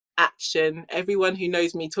action. Everyone who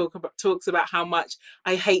knows me talks about how much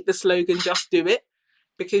I hate the slogan, just do it.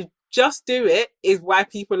 Because just do it is why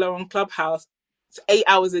people are on Clubhouse. It's 8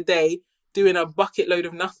 hours a day doing a bucket load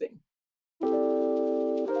of nothing.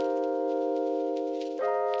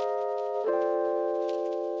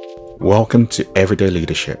 Welcome to Everyday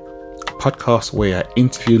Leadership, a podcast where I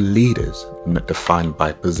interview leaders not defined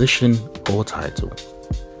by position or title.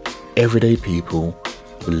 Everyday people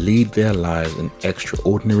who lead their lives in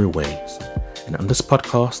extraordinary ways. And on this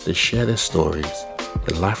podcast, they share their stories,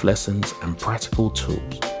 their life lessons, and practical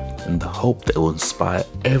tools in the hope that it will inspire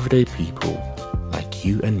everyday people like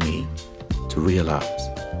you and me to realize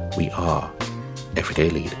we are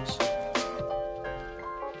everyday leaders.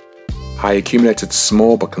 I accumulated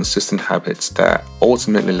small but consistent habits that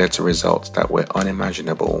ultimately led to results that were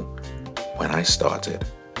unimaginable when I started.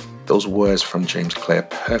 Those words from James Clear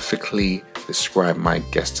perfectly describe my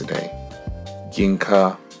guest today,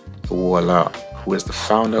 Yinka Ewuola, who is the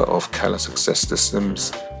founder of Kala Success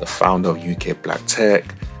Systems, the founder of UK Black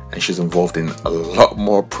Tech, and she's involved in a lot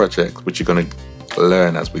more projects, which you're going to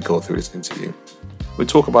learn as we go through this interview. We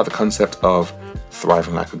talk about the concept of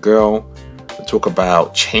thriving like a girl. We talk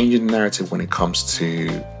about changing the narrative when it comes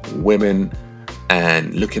to women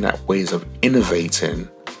and looking at ways of innovating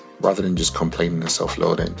rather than just complaining and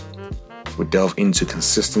self-loathing. We delve into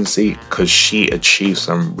consistency because she achieved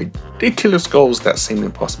some ridiculous goals that seemed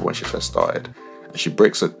impossible when she first started. And she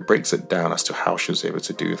breaks it down as to how she was able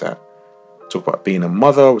to do that. We talk about being a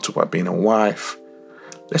mother, we talk about being a wife.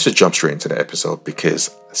 Let's just jump straight into the episode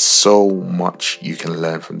because so much you can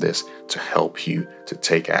learn from this to help you to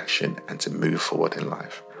take action and to move forward in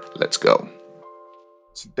life. Let's go.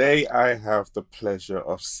 Today I have the pleasure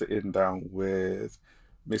of sitting down with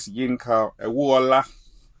Miss Yinka Ewuola.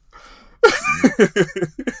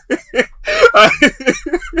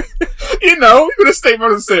 You're gonna stay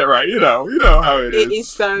on and say it right. You know how it is. It is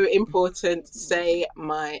so important to say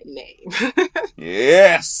my name.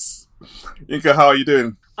 Yes. Yinka, how are you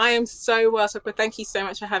doing? I am so well, Sokra. Thank you so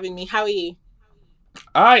much for having me. How are you?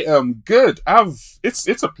 I am good. It's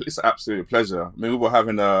an absolute pleasure. I mean, we were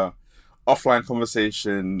having a offline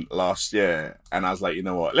conversation last year, and I was like, you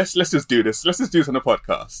know what? Let's just do this. Let's just do this on the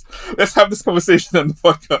podcast. Let's have this conversation on the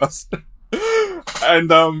podcast.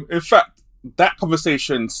 And in fact, that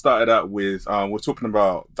conversation started out with we're talking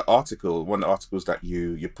about the article, one of the articles that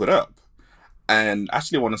you put up, and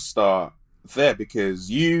actually want to start there because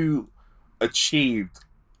you achieved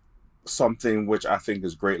something which I think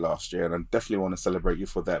is great last year, and I definitely want to celebrate you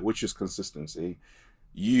for that, which is consistency.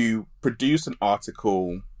 You produced an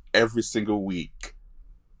article every single week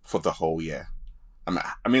for the whole year.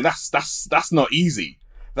 I mean that's not easy.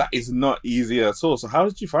 That is not easy at all. So how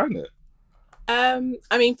did you find it?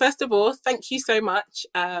 I mean, first of all, thank you so much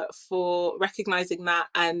for recognizing that.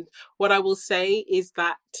 And what I will say is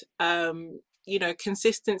that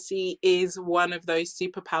consistency is one of those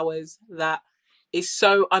superpowers that is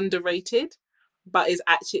so underrated, but is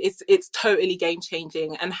actually it's totally game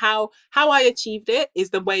changing. And how I achieved it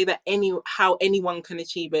is the way that how anyone can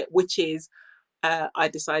achieve it, which is I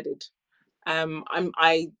decided.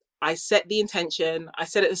 I set the intention. I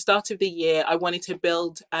said at the start of the year I wanted to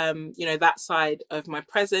build that side of my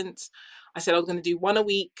presence. I said I was going to do one a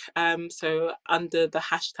week, so under the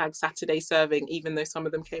hashtag Saturday Serving, even though some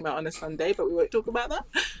of them came out on a Sunday, but we won't talk about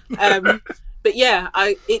that. But yeah,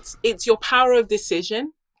 it's your power of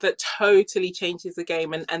decision that totally changes the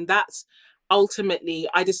game, and that's ultimately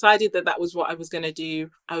I decided that was what I was going to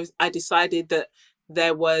do. I decided that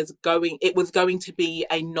it was going to be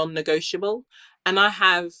a non-negotiable. And I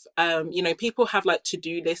have, people have like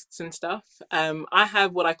to-do lists and stuff. I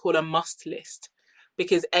have what I call a must list,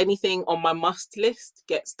 because anything on my must list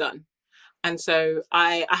gets done. And so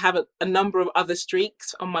I have a number of other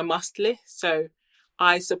streaks on my must list. So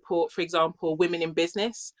I support, for example, women in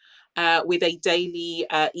business with a daily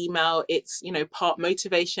email. It's, part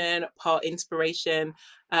motivation, part inspiration,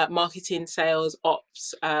 marketing, sales,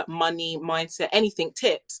 ops, money, mindset, anything,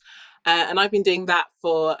 tips. And I've been doing that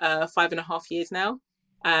for 5.5 years now.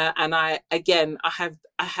 And I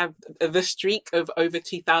have the streak of over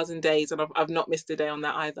 2,000 days, and I've not missed a day on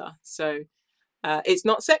that either. So it's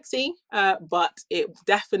not sexy, but it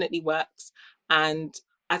definitely works. And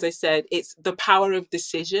as I said, it's the power of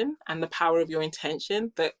decision and the power of your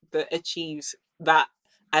intention that achieves that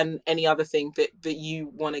and any other thing that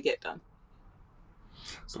you want to get done.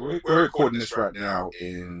 So we're recording this right now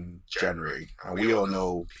in January, and we all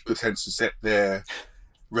know people tend to set their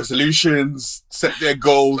resolutions, set their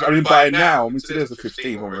goals. I mean, by now, today's the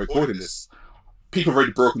 15th when we're recording this, people have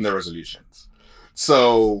already broken their resolutions.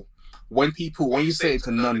 So when you say it's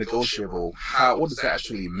a non-negotiable, what does that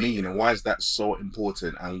actually mean, and why is that so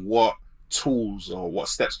important? And what tools or what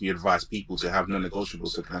steps do you advise people to have non-negotiables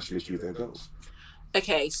so they can actually achieve their goals?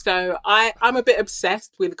 Okay, so I'm a bit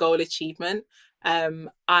obsessed with goal achievement.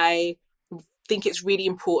 I think it's really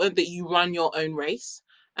important that you run your own race,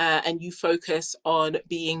 and you focus on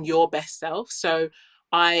being your best self. So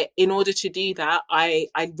in order to do that, I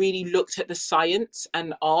really looked at the science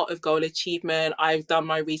and art of goal achievement. I've done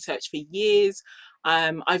my research for years.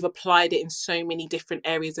 I've applied it in so many different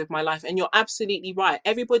areas of my life. And you're absolutely right.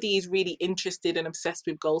 Everybody is really interested and obsessed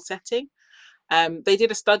with goal setting. They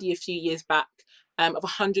did a study a few years back of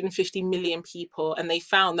 150 million people, and they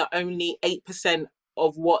found that only 8%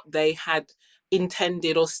 of what they had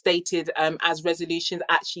intended or stated as resolutions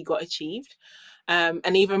actually got achieved.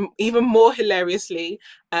 And even more hilariously,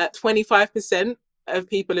 25% of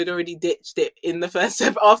people had already ditched it in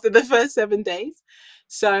the after the first 7 days.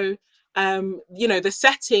 So, the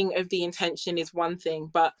setting of the intention is one thing,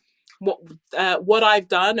 but what I've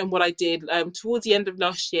done and what I did towards the end of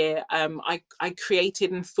last year, I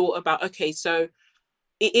created and thought about, okay, so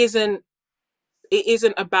it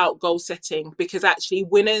isn't about goal setting, because actually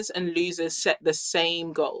winners and losers set the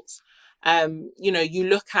same goals. You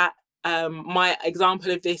look at my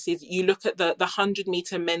example of this is you look at the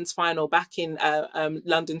 100-meter men's final back in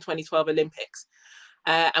London 2012 Olympics,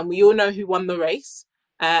 and we all know who won the race,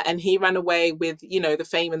 and he ran away with the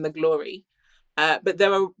fame and the glory. But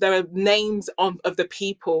there are names of the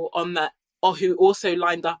people on that, or who also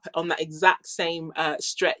lined up on that exact same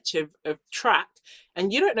stretch of track,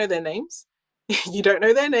 and you don't know their names. You don't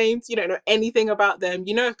know their names. You don't know anything about them.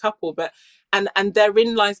 You know a couple, but and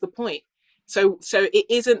therein lies the point. So it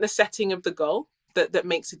isn't the setting of the goal that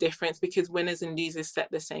makes a difference, because winners and losers set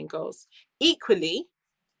the same goals. Equally,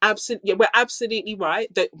 we're absolutely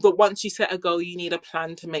right that once you set a goal, you need a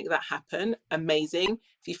plan to make that happen. Amazing.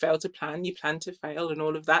 If you fail to plan, you plan to fail, and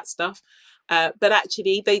all of that stuff. But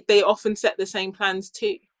actually, they often set the same plans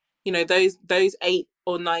too. Those 8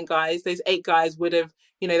 or 9 guys, those 8 guys would have,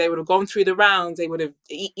 they would have gone through the rounds, they would have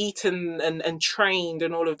eaten and trained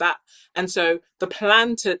and all of that. And so the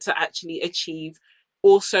plan to actually achieve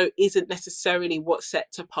also isn't necessarily what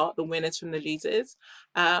sets apart the winners from the losers.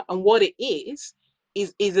 And what it is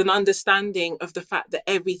an understanding of the fact that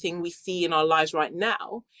everything we see in our lives right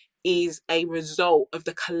now is a result of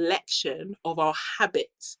the collection of our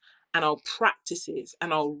habits and our practices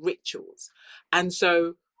and our rituals. And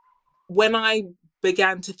so when I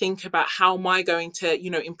began to think about how am I going to,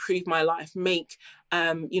 improve my life, make,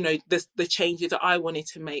 the changes that I wanted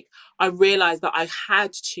to make, I realized that I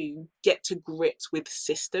had to get to grips with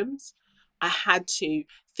systems. I had to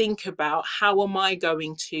think about how am I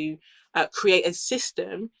going to create a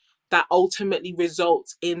system that ultimately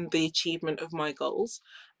results in the achievement of my goals.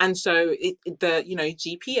 And so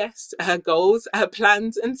GPS, goals,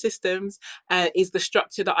 plans and systems is the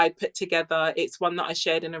structure that I put together. It's one that I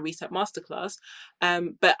shared in a recent masterclass.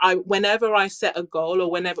 But whenever I set a goal,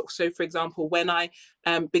 for example, when I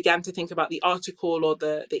began to think about the article or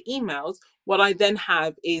the emails, what I then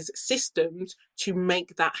have is systems to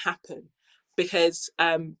make that happen. Because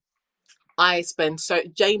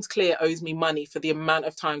James Clear owes me money for the amount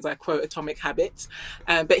of times I quote Atomic Habits.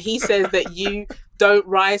 But he says that you don't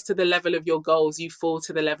rise to the level of your goals, you fall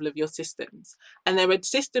to the level of your systems. And there are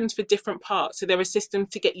systems for different parts. So there are systems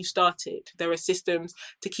to get you started. There are systems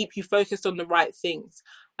to keep you focused on the right things.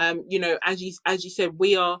 As you said,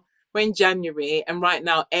 we're in January, and right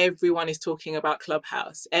now everyone is talking about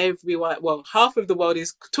Clubhouse. Half of the world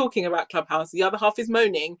is talking about Clubhouse. The other half is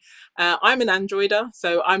moaning. I'm an Androider,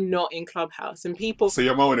 so I'm not in Clubhouse. And people... So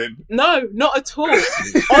you're moaning? No, not at all.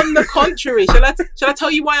 On the contrary. Shall I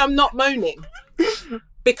tell you why I'm not moaning?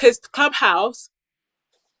 Because Clubhouse,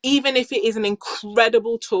 even if it is an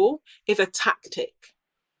incredible tool, is a tactic.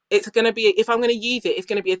 It's going to be, if I'm going to use it, it's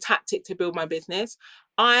going to be a tactic to build my business.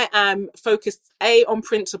 I am focused A, on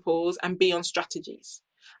principles, and B, on strategies.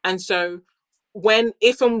 And so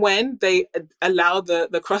if and when they allow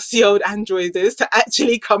the crusty old Androiders to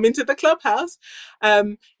actually come into the Clubhouse,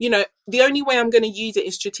 the only way I'm going to use it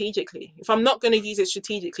is strategically. If I'm not going to use it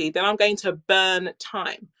strategically, then I'm going to burn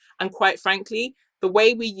time. And quite frankly, the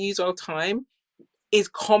way we use our time is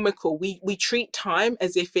comical. We treat time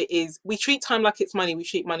as if we treat time like it's money. We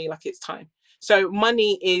treat money like it's time. So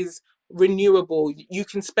money is renewable. You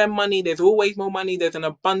can spend money. There's always more money. There's an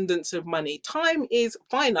abundance of money. Time is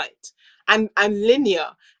finite and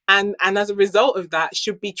linear. And as a result of that,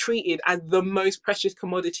 should be treated as the most precious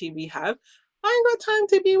commodity we have. I ain't got time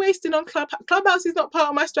to be wasting on Clubhouse is not part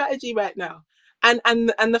of my strategy right now. And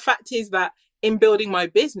the fact is that in building my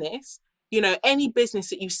business, any business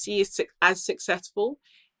that you see as successful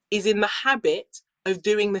is in the habit of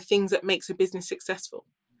doing the things that makes a business successful.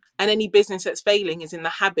 And any business that's failing is in the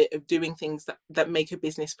habit of doing things that make a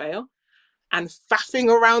business fail. And faffing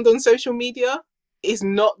around on social media is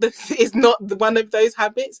not one of those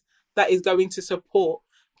habits that is going to support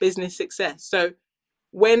business success. So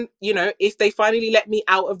when, if they finally let me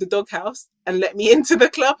out of the doghouse and let me into the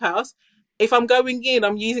clubhouse, if I'm going in,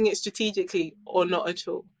 I'm using it strategically or not at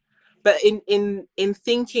all. But in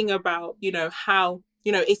thinking about, how,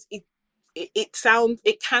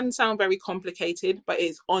 it can sound very complicated, but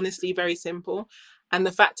it's honestly very simple. And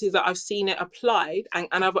the fact is that I've seen it applied, and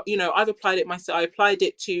I've applied it myself. I applied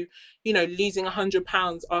it to, losing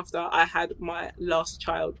 £100 after I had my last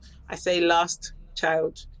child. I say last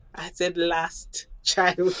child. I said last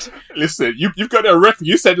child. Listen, you've got a record.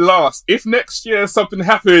 You said last. If next year something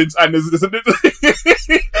happens and there's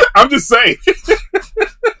I'm just saying.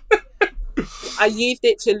 I used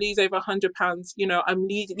it to lose over £100. I'm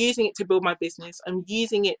using it to build my business. I'm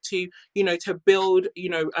using it to, to build,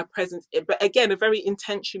 a presence. But again, a very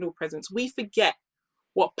intentional presence. We forget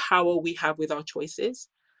what power we have with our choices.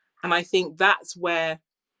 And I think that's where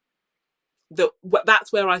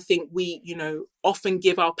I think we, often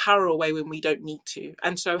give our power away when we don't need to.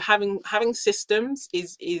 And so having systems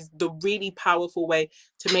is the really powerful way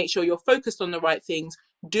to make sure you're focused on the right things,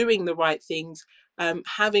 doing the right things,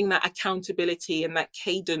 having that accountability and that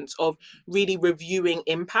cadence of really reviewing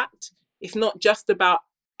impact. It's not just about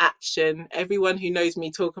action. Everyone who knows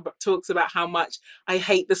me talks about how much I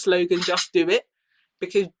hate the slogan, just do it,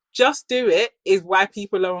 because just do it is why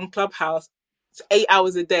people are on Clubhouse. It's 8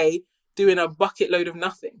 hours a day doing a bucket load of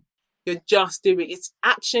nothing. You're just doing it.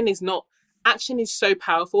 Action is so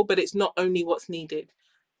powerful, but it's not only what's needed.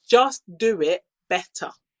 Just do it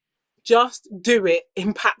better. Just do it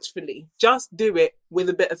impactfully. Just do it with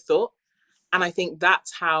a bit of thought. And I think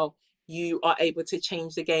that's how you are able to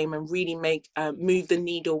change the game and really move the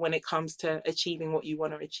needle when it comes to achieving what you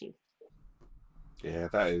want to achieve. Yeah,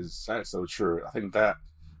 that's so true. I think that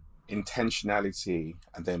intentionality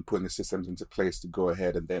and then putting the systems into place to go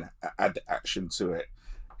ahead and then add the action to it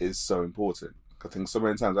is so important. I think so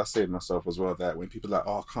many times I say to myself as well that when people are like,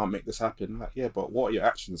 oh, I can't make this happen, I'm like, yeah, but what are your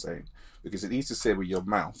actions saying? Because it needs to say with your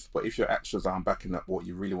mouth, but if your actions aren't backing up what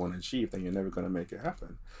you really want to achieve, then you're never going to make it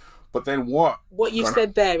happen. But then what you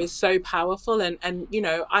said there is so powerful, and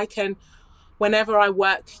I can, whenever I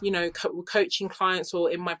work, coaching clients or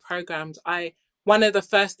in my programs, one of the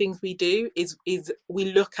first things we do is we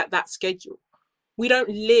look at that schedule. We don't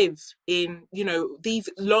live in, these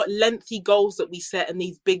lengthy goals that we set, and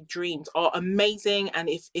these big dreams are amazing. And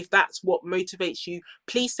if that's what motivates you,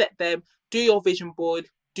 please set them, do your vision board,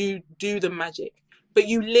 do the magic. But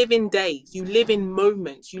you live in days, you live in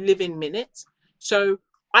moments, you live in minutes. So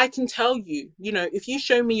I can tell you, if you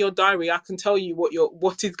show me your diary, I can tell you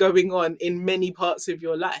what is going on in many parts of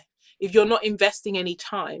your life. If you're not investing any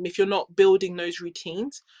time, if you're not building those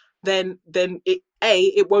routines, then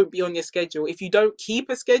it won't be on your schedule. If you don't keep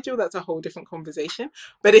a schedule, that's a whole different conversation.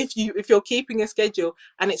 But if you're keeping a schedule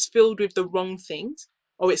and it's filled with the wrong things,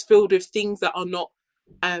 or it's filled with things that are not,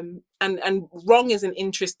 and wrong is an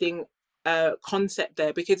interesting concept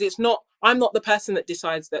there, because I'm not the person that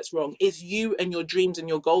decides that's wrong. It's you and your dreams and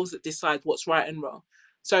your goals that decide what's right and wrong.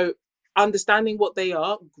 So understanding what they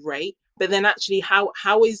are, great. But then actually how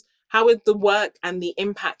is the work and the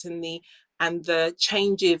impact and the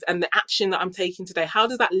changes and the action that I'm taking today, how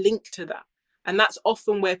does that link to that? And that's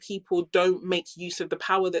often where people don't make use of the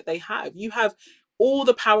power that they have. You have all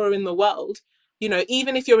the power in the world.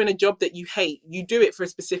 Even if you're in a job that you hate, you do it for a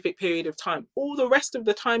specific period of time. All the rest of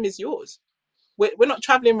the time is yours. We're not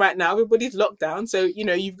traveling right now. Everybody's locked down. So,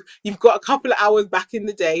 you've got a couple of hours back in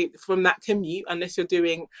the day from that commute, unless you're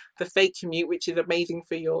doing the fake commute, which is amazing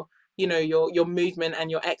for your movement and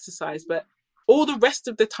your exercise. But all the rest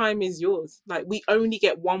of the time is yours. Like, we only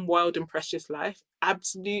get one wild and precious life.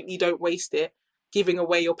 Absolutely don't waste it giving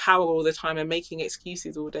away your power all the time and making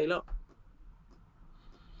excuses all day long.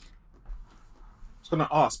 I was going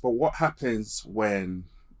to ask, but what happens when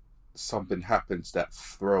something happens that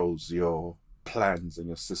throws your plans and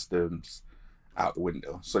your systems out the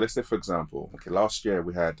window? So let's say, for example, last year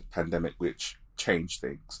we had a pandemic which changed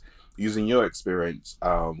things. Using your experience,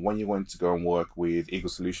 when you went to go and work with Eagle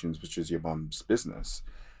Solutions, which is your mum's business,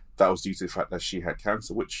 that was due to the fact that she had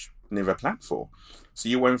cancer, which never planned for. So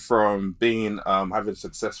you went from being having a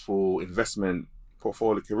successful investment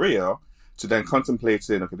portfolio career to then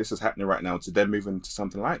contemplating, okay, this is happening right now, to then moving to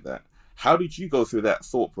something like that. How did you go through that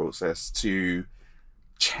thought process to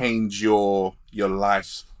change your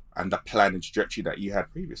life and the plan and trajectory that you had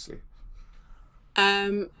previously?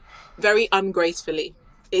 Um, Very ungracefully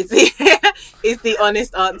is the is the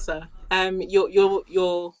honest answer.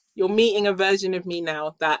 You're meeting a version of me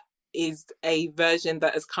now that is a version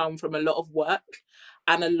that has come from a lot of work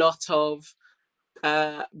and a lot of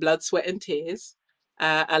blood, sweat, and tears.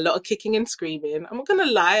 A lot of kicking and screaming. I'm not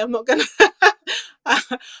gonna lie. I'm not gonna.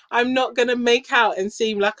 I'm not gonna make out and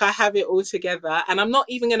seem like I have it all together, and I'm not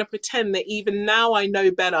even gonna pretend that even now I know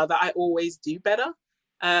better that I always do better.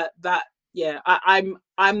 That yeah,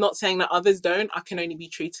 I'm not saying that others don't. I can only be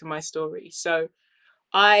true to my story. So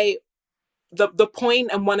I the point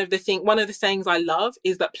and one of the sayings I love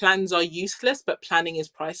is that plans are useless, but planning is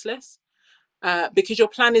priceless. Because your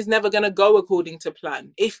plan is never going to go according to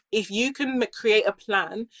plan. If you can create a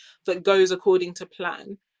plan that goes according to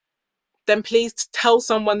plan, then please tell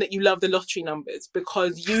someone that you love the lottery numbers,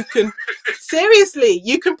 because you can seriously,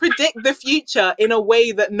 you can predict the future in a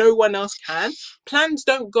way that no one else can. Plans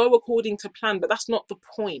don't go according to plan, but that's not the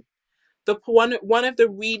point. The one of the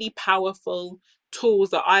really powerful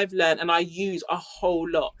tools that I've learned and I use a whole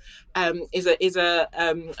lot is a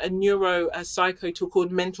neuro a psycho tool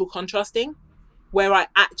called mental contrasting, where I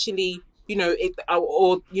actually,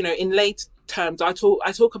 in late terms, I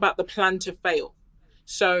talk about the plan to fail.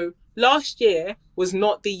 So last year was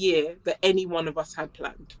not the year that any one of us had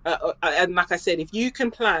planned. And like I said, if you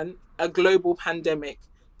can plan a global pandemic,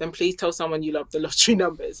 then please tell someone you love the lottery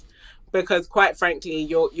numbers, because quite frankly,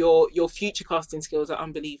 your future casting skills are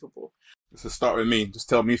unbelievable. So start with me. Just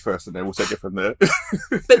tell me first, and then we'll take it from there.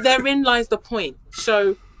 But therein lies the point.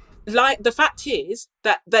 So, like, the fact is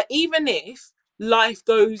that even if life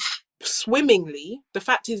goes swimmingly, the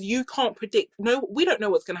fact is you can't predict. No, we don't know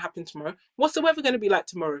what's going to happen tomorrow. What's the weather going to be like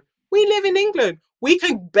tomorrow? We live in England. We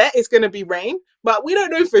can bet it's going to be rain, but we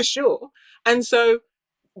don't know for sure. And so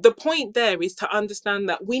the point there is to understand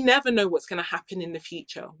that we never know what's going to happen in the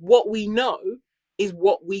future. What we know is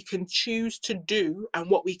what we can choose to do and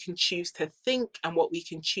what we can choose to think and what we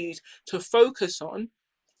can choose to focus on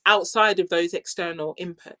outside of those external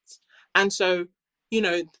inputs. And so,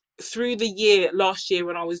 through the year last year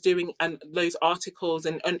when I was doing those articles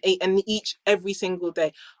and every single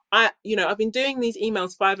day, I've been doing these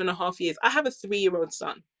emails 5.5 years. I have a 3-year-old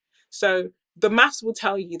son. So the maths will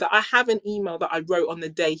tell you that I have an email that I wrote on the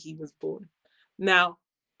day he was born. Now,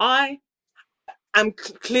 I am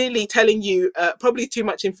clearly telling you probably too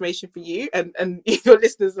much information for you, and your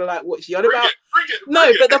listeners are like, what's she on about?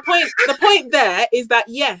 No, but the point there is that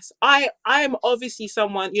yes, I'm obviously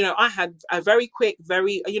someone, I had a very quick,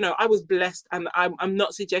 I was blessed, and I'm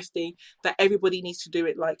not suggesting that everybody needs to do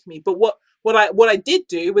it like me. But what I did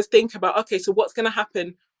do was think about, okay, so what's going to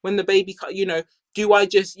happen when the baby, do I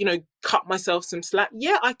just, cut myself some slack?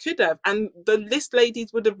 Yeah, I could have. And the list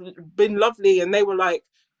ladies would have been lovely, and they were like,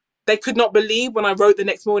 they could not believe when I wrote the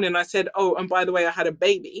next morning, I said, oh, and by the way, I had a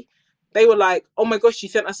baby. They were like, oh my gosh, you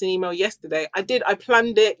sent us an email yesterday. I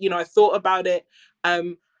planned it, I thought about it.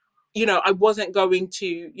 I wasn't going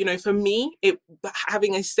to, for me,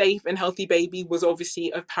 having a safe and healthy baby was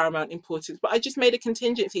obviously of paramount importance, but I just made a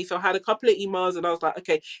contingency. So I had a couple of emails and I was like,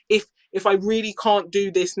 okay, if I really can't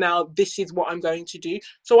do this now, this is what I'm going to do.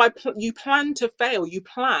 So you plan to fail. You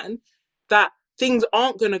plan that things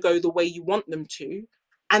aren't going to go the way you want them to.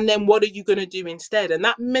 And then what are you going to do instead? And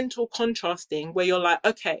that mental contrasting where you're like,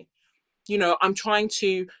 okay, I'm trying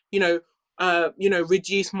to,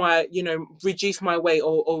 reduce my weight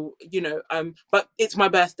but it's my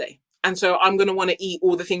birthday. And so I'm going to want to eat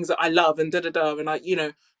all the things that I love and da-da-da.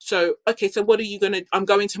 And so, okay, so what are you going to, I'm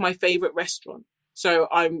going to my favorite restaurant. So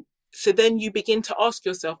then you begin to ask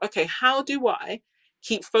yourself, okay, how do I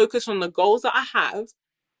keep focus on the goals that I have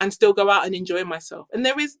and still go out and enjoy myself? And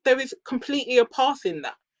there is completely a path in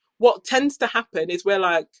that. What tends to happen is we're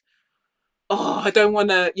like, oh, I don't want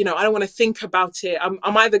to think about it. I'm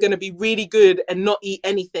either going to be really good and not eat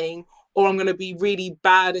anything, or I'm going to be really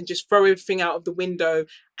bad and just throw everything out of the window.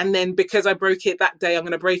 And then because I broke it that day, I'm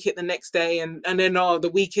going to break it the next day. And then, oh,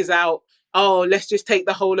 the week is out. Oh, let's just take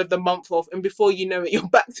the whole of the month off. And before you know it, you're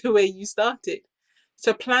back to where you started.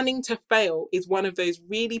 So planning to fail is one of those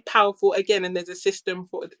really powerful, again, and there's a system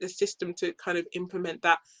to kind of implement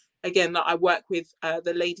that, again, that I work with,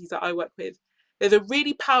 the ladies that I work with. There's a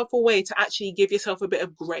really powerful way to actually give yourself a bit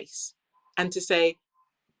of grace and to say,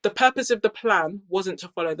 the purpose of the plan wasn't to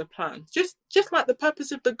follow the plan. Just like the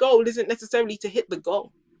purpose of the goal isn't necessarily to hit the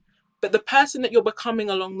goal, but the person that you're becoming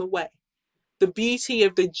along the way, the beauty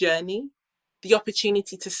of the journey, the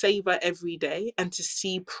opportunity to savor every day and to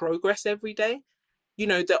see progress every day,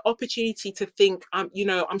 the opportunity to think,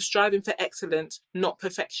 I'm striving for excellence, not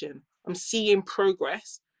perfection. I'm seeing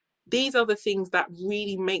progress. These are the things that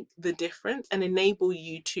really make the difference and enable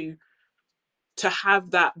you to to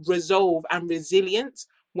have that resolve and resilience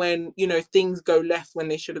when, you know, things go left when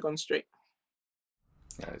they should have gone straight.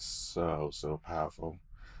 Yeah, it's so powerful.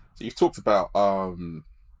 So you've talked about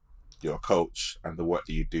your coach and the work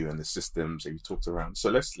that you do and the systems that you talked around. So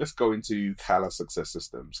let's go into Cala Success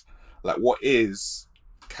Systems. Like, what is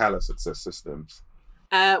Cala Success Systems?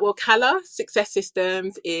 Well, Cala Success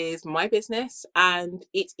Systems is my business, and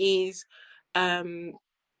it is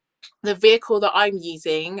the vehicle that I'm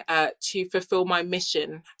using to fulfill my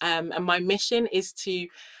mission. And my mission is to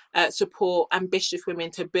support ambitious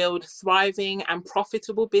women to build thriving and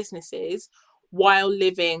profitable businesses while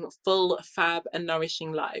living full, fab, and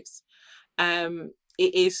nourishing lives.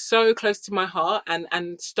 It is so close to my heart,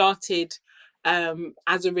 and started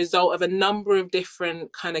as a result of a number of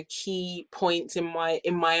different kind of key points in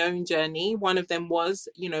my own journey. One of them was,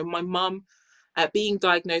 you know, my mum being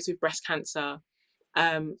diagnosed with breast cancer.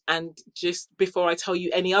 And just before I tell you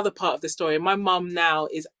any other part of the story, my mum now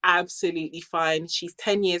is absolutely fine. She's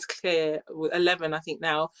 10 years clear, 11, I think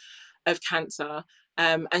now, of cancer.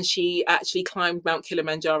 And she actually climbed Mount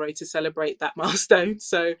Kilimanjaro to celebrate that milestone.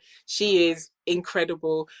 So she is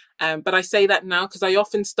incredible. But I say that now because I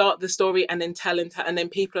often start the story and then and then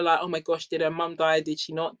people are like, oh my gosh, did her mum die? Did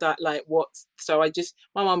she not die? Like, what? So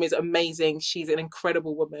my mum is amazing. She's an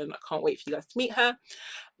incredible woman. I can't wait for you guys to meet her.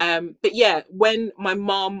 But yeah, when my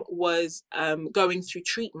mom was going through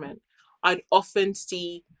treatment, I'd often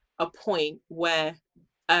see a point where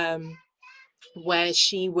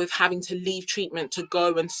she was having to leave treatment to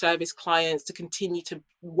go and service clients, to continue to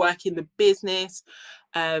work in the business.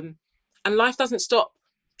 And life doesn't stop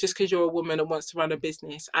just because you're a woman and wants to run a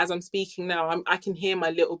business. As I'm speaking now, I can hear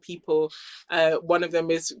my little people. One of them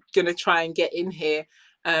is going to try and get in here.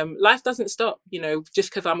 Life doesn't stop, you know,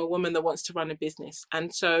 just because I'm a woman that wants to run a business.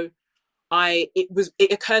 And so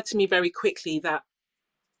it occurred to me very quickly that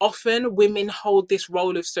often women hold this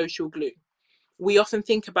role of social glue. We often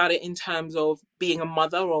think about it in terms of being a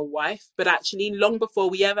mother or wife, but actually long before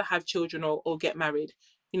we ever have children or get married,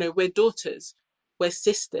 you know, we're daughters, we're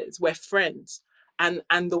sisters, we're friends. And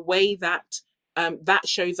the way that that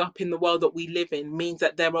shows up in the world that we live in means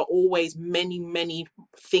that there are always many, many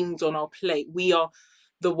things on our plate. We are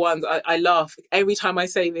the ones, I laugh every time I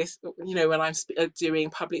say this, you know, when I'm doing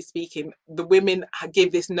public speaking, the women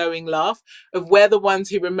give this knowing laugh of we're the ones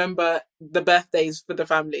who remember the birthdays for the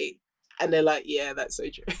family. And they're like, yeah, that's so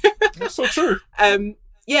true. That's so true.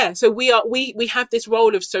 Yeah, so we have this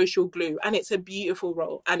role of social glue, and it's a beautiful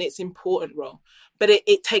role and it's an important role, but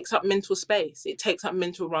it takes up mental space, it takes up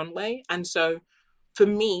mental runway. And so for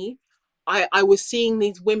me, I was seeing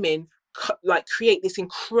these women like create this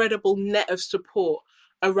incredible net of support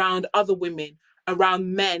around other women,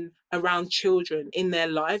 around men, around children in their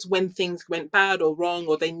lives when things went bad or wrong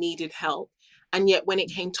or they needed help. And yet when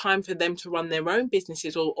it came time for them to run their own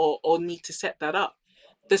businesses or need to set that up,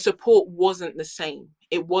 the support wasn't the same.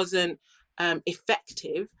 It wasn't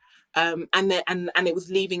effective, and it was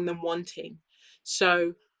leaving them wanting.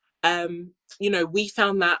 So, you know, we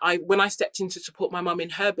found that when I stepped in to support my mum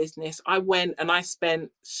in her business, I went and I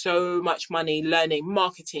spent so much money learning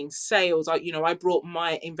marketing, sales. I brought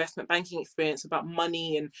my investment banking experience about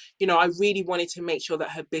money, and you know, I really wanted to make sure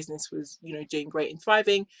that her business was, you know, doing great and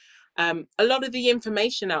thriving. A lot of the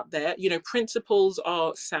information out there, you know, principles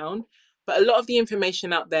are sound, but a lot of the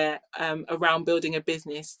information out there around building a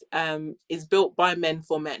business is built by men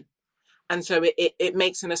for men. And so it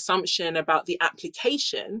makes an assumption about the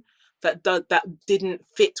application that didn't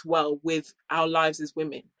fit well with our lives as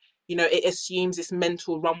women. You know, it assumes this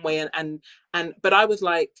mental runway and but I was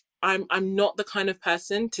like, I'm not the kind of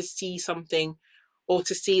person to see something or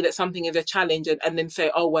to see that something is a challenge and then say,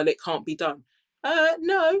 oh well, it can't be done.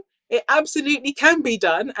 No, it absolutely can be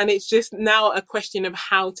done, and it's just now a question of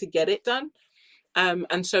how to get it done.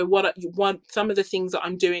 And so some of the things that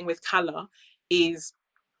I'm doing with Cala is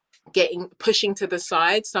pushing to the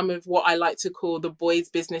side some of what I like to call the boys'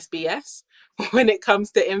 business BS when it comes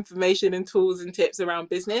to information and tools and tips around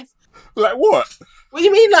business. Like what? What do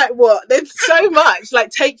you mean, like what? There's so much.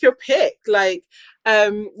 Like, take your pick. Like,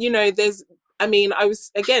 you know, I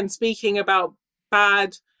was again speaking about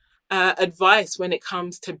bad advice when it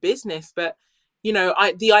comes to business, but you know,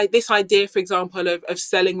 this idea, for example, of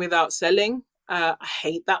selling without selling, I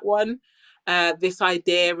hate that one. This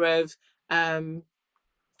idea of having,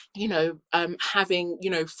 you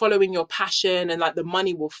know, following your passion and like the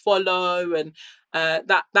money will follow, and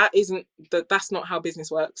that's not how business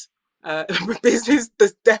works. Business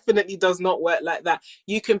definitely does not work like that.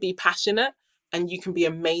 You can be passionate and you can be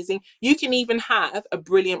amazing. You can even have a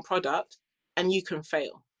brilliant product and you can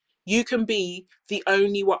fail. You can be the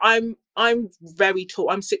only one. I'm very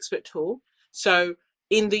tall. I'm 6 foot tall. So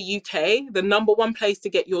in the UK, the number one place to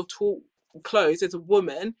get your tall clothes as a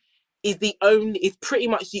woman is pretty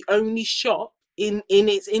much the only shop in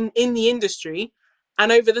the industry,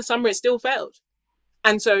 and over the summer it still failed.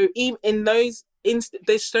 And so even in those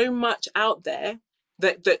there's so much out there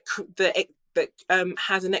that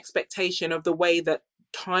has an expectation of the way that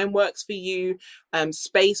time works for you,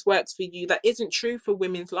 space works for you, that isn't true for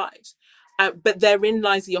women's lives. But therein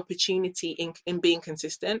lies the opportunity in being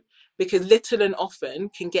consistent, because little and often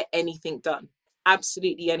can get anything done.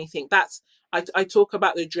 Absolutely anything. I talk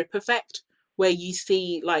about the drip effect, where you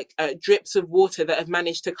see like drips of water that have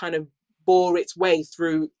managed to kind of bore its way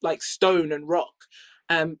through like stone and rock.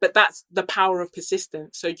 But that's the power of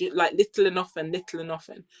persistence. So like little and often, little and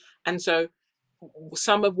often. And so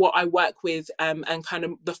some of what I work with, and kind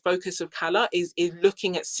of the focus of Cala is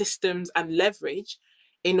looking at systems and leverage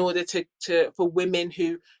in order to for women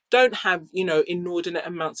who don't have, you know, inordinate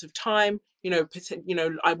amounts of time.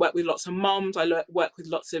 I work with lots of moms. I work with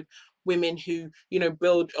lots of women who, you know,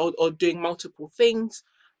 build or doing multiple things.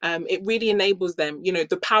 It really enables them. You know,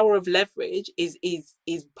 the power of leverage is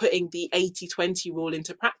putting the 80-20 rule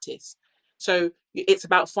into practice. So it's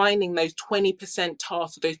about finding those 20%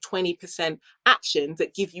 tasks, those 20% actions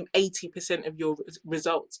that give you 80% of your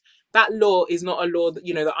results. That law is not a law that,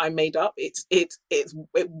 you know, that I made up. It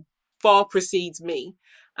far precedes me.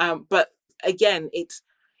 But again, it's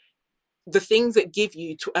the things that give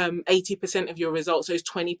you 80% of your results, those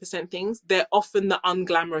 20% things, they're often the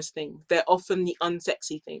unglamorous thing. They're often the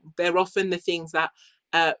unsexy thing. They're often the things that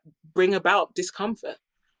bring about discomfort.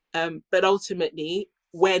 But ultimately,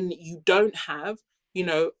 when you don't have, you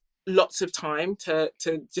know, lots of time to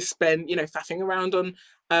just spend, you know, faffing around on,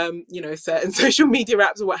 you know, certain social media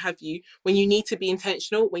apps or what have you, when you need to be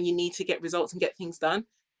intentional, when you need to get results and get things done,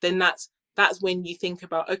 then that's when you think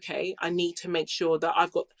about, okay, I need to make sure that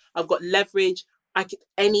I've got leverage.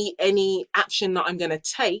 Any action that I'm going to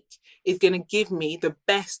take is going to give me the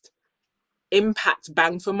best impact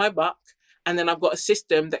bang for my buck, and then I've got a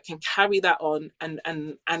system that can carry that on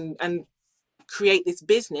and create this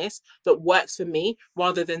business that works for me,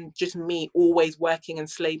 rather than just me always working and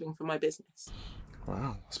slaving for my business.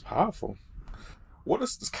 Wow, that's powerful. What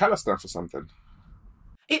does Cala stand for something?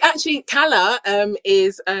 It actually, Calla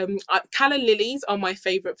is Calla lilies are my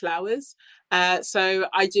favorite flowers. So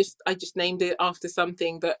I just named it after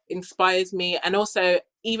something that inspires me, and also,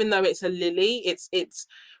 even though it's a lily, it's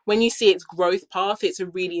when you see its growth path, it's a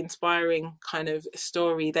really inspiring kind of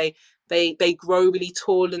story. They grow really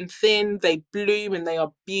tall and thin, they bloom and they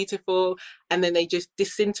are beautiful, and then they just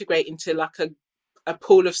disintegrate into like a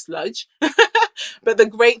pool of sludge. But the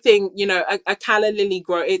great thing, you know, a calla lily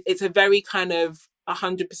it's a very kind of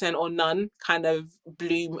 100% or none kind of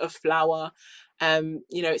bloom of flower.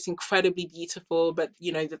 You know, it's incredibly beautiful, but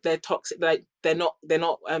you know that they're toxic. Like they're not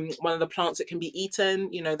one of the plants that can be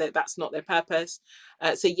eaten. You know, that's not their purpose.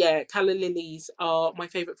 So yeah, calla lilies are my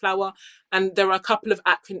favorite flower, and there are a couple of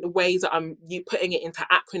ways that I'm putting it into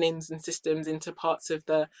acronyms and systems into parts of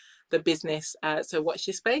the business. So watch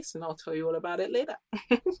your space, and I'll tell you all about it later.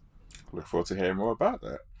 Look forward to hearing more about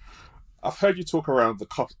that. I've heard you talk around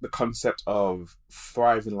the concept of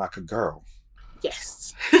thriving like a girl.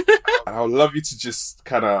 Yes. And I would love you to just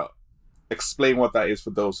kind of explain what that is for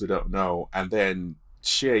those who don't know, and then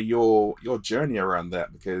share your journey around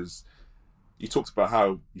that, because you talked about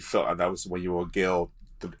how you felt like that was when you were a girl,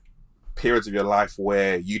 the periods of your life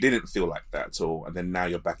where you didn't feel like that at all, and then now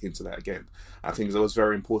you're back into that again. I think it was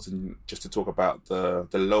very important just to talk about the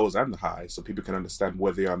lows and the highs, so people can understand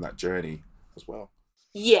where they are on that journey as well.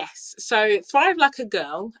 Yes. So thrive like a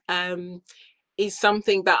girl is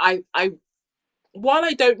something that I while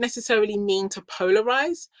I don't necessarily mean to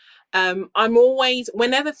polarize, I'm always,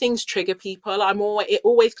 whenever things trigger people, it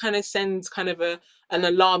always kind of sends kind of an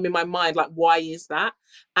alarm in my mind, like, why is that?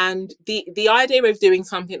 And the idea of doing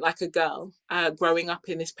something like a girl, growing up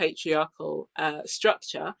in this patriarchal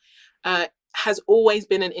structure, has always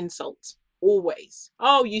been an insult. Always.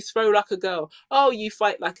 Oh, you throw like a girl. Oh, you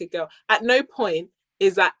fight like a girl. At no point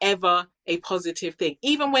is that ever a positive thing,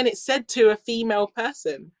 even when it's said to a female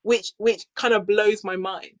person, which kind of blows my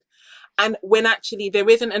mind. And when actually there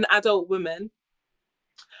isn't an adult woman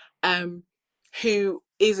who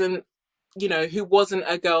isn't, you know, who wasn't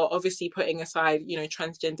a girl, obviously putting aside, you know,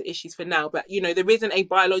 transgender issues for now, but, you know, there isn't a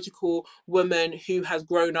biological woman who has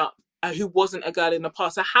grown up who wasn't a girl in the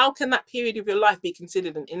past. So how can that period of your life be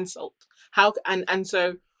considered an insult? And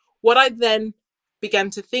so what I then began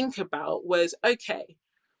to think about was, okay,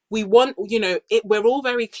 we want, you know, we're all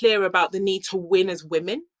very clear about the need to win as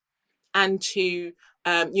women, and to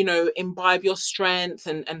imbibe your strength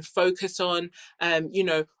and focus on,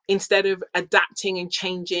 instead of adapting and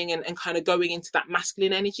changing and kind of going into that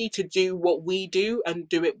masculine energy to do what we do and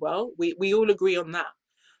do it well. We all agree on that.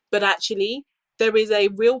 But actually, there is a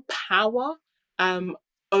real power um,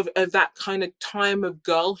 of that kind of time of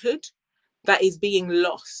girlhood that is being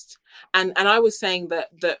lost. And I was saying that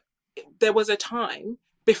there was a time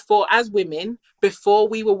before, as women, before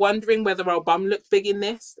we were wondering whether our bum looked big in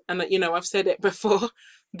this. And, I've said it before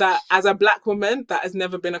that as a Black woman, that has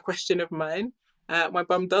never been a question of mine. My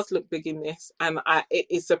bum does look big in this, and it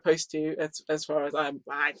is supposed to, as far as I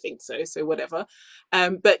think so. So whatever.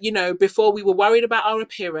 But before we were worried about our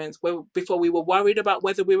appearance, before we were worried about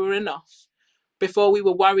whether we were enough, before we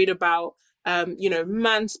were worried about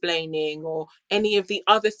mansplaining or any of the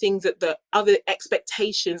other things that the other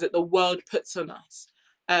expectations that the world puts on us.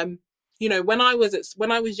 When I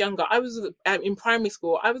was younger, I was in primary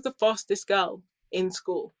school. I was the fastest girl in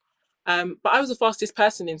school. But I was the fastest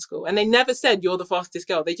person in school, and they never said you're the fastest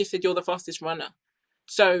girl. They just said you're the fastest runner.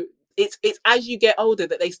 So it's as you get older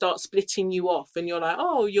that they start splitting you off, and you're like,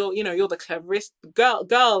 oh, you're the cleverest girl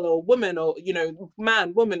or woman, or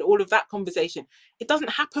man, woman, all of that conversation. It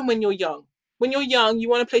doesn't happen when you're young. When you're young, you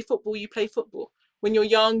want to play football, you play football. When you're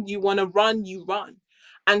young, you want to run, you run.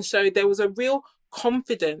 And so there was a real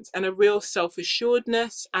confidence and a real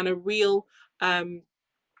self-assuredness and a real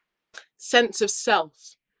sense of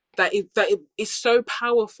self that is so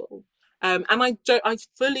powerful. And I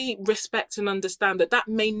fully respect and understand that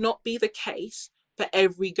may not be the case for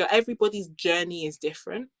every girl. Everybody's journey is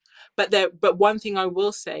different. But one thing I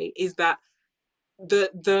will say is that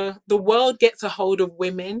the world gets a hold of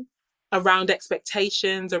women around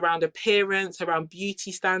expectations, around appearance, around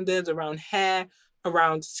beauty standards, around hair,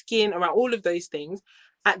 around skin, around all of those things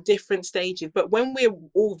at different stages. But when we're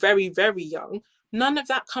all very, very young, none of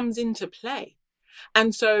that comes into play.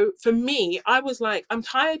 And so for me, I was like, I'm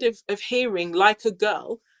tired of hearing like a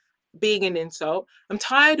girl being an insult. I'm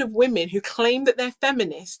tired of women who claim that they're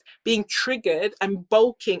feminist being triggered and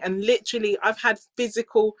bulking. And literally, I've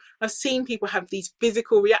seen people have these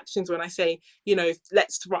physical reactions when I say, you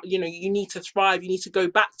need to thrive. You need to go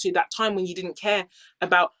back to that time when you didn't care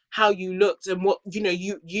about how you looked and what,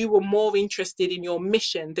 you were more interested in your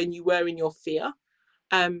mission than you were in your fear.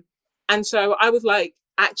 And so I was like,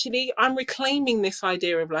 actually, I'm reclaiming this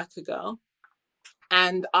idea of like a girl.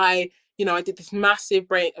 And I did this massive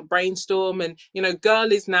brainstorm, and,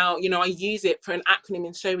 girl is now, I use it for an acronym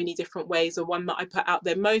in so many different ways. The one that I put out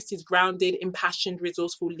there most is grounded, impassioned,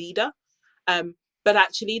 resourceful leader. But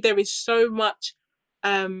actually there is so much,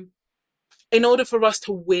 in order for us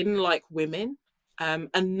to win like women,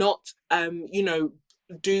 and not,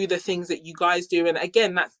 do the things that you guys do. And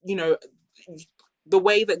again, that's, the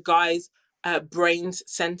way that guys brains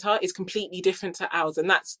center is completely different to ours, and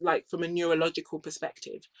that's like from a neurological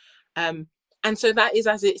perspective, and so that is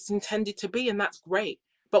as it's intended to be, and that's great.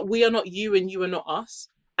 But we are not you and you are not us,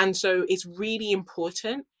 and so it's really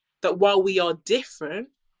important that while we are different,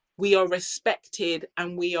 we are respected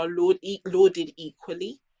and we are lauded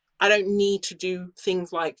equally. I don't need to do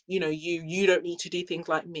things like you don't need to do things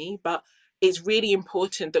like me, but it's really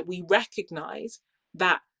important that we recognize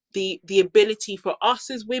that the ability for us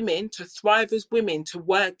as women to thrive as women, to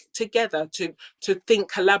work together, to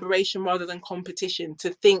think collaboration rather than competition, to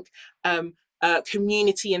think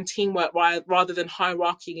community and teamwork rather than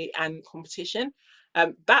hierarchy and competition.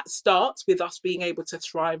 That starts with us being able to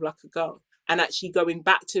thrive like a girl, and actually going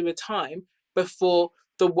back to a time before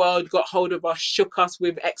the world got hold of us, shook us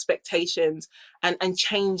with expectations, and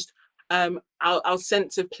changed our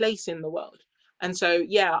sense of place in the world. And so,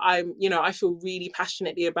 yeah, I feel really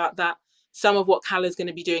passionately about that. Some of what Cala's going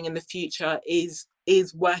to be doing in the future is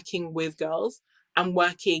working with girls and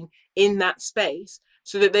working in that space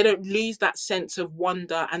so that they don't lose that sense of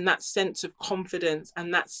wonder and that sense of confidence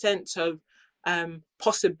and that sense of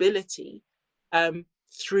possibility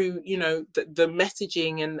through, the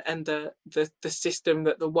messaging and the system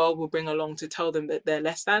that the world will bring along to tell them that they're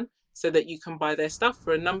less than, so that you can buy their stuff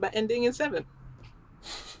for a number ending in 7.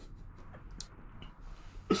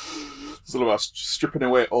 It's all about stripping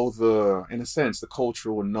away all in a sense, the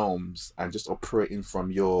cultural norms and just operating from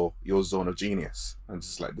your zone of genius and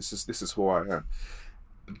just like this is who I am.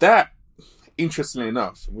 That, interestingly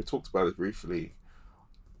enough, and we talked about it briefly,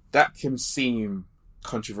 that can seem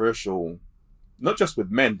controversial, not just with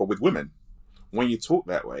men but with women when you talk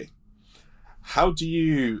that way. How do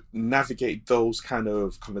you navigate those kind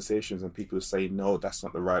of conversations and people say no, that's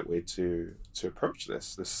not the right way to approach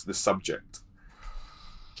this subject?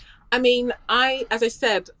 I mean, as I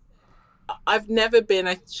said, I've never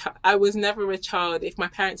been I was never a child. If my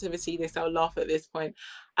parents ever see this, I'll laugh at this point.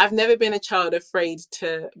 I've never been a child afraid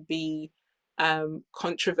to be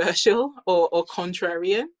controversial or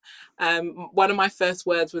contrarian. One of my first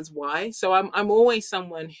words was why. So I'm always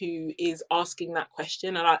someone who is asking that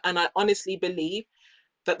question, and I honestly believe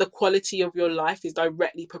that the quality of your life is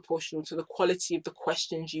directly proportional to the quality of the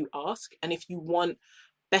questions you ask. And if you want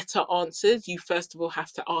better answers, you first of all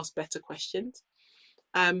have to ask better questions.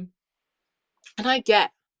 Um, and I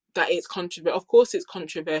get that it's controversial. Of course, it's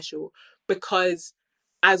controversial because,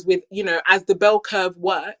 as with, as the bell curve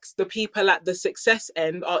works, the people at the success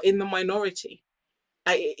end are in the minority.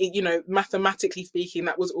 Mathematically speaking,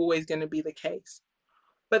 that was always going to be the case.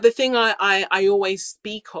 But the thing I always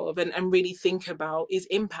speak of and really think about is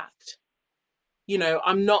impact.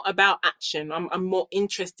 I'm not about action. I'm more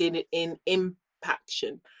interested in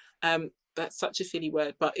impaction. That's such a silly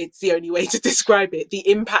word, but it's the only way to describe it. The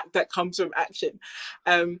impact that comes from action.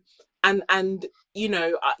 And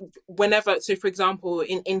whenever, so for example,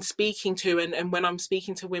 in speaking to, and when I'm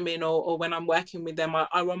speaking to women or when I'm working with them,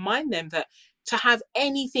 I remind them that to have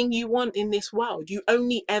anything you want in this world, you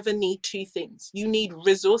only ever need two things. You need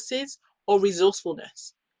resources or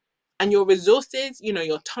resourcefulness. And your resources,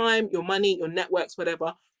 your time, your money, your networks,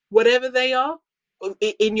 whatever they are,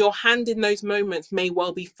 in your hand in those moments may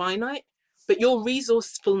well be finite, but your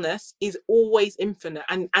resourcefulness is always infinite.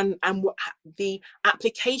 And the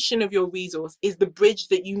application of your resource is the bridge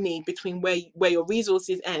that you need between where your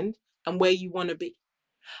resources end and where you want to be.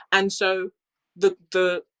 And so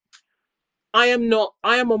I am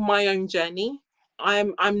on my own journey.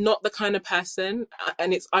 I'm not the kind of person,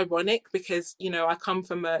 and it's ironic because I come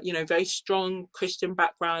from a very strong Christian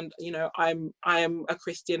background. I am a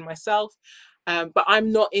Christian myself, but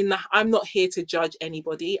I'm not here to judge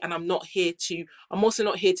anybody, and I'm also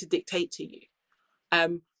not here to dictate to you,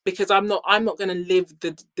 because I'm not going to live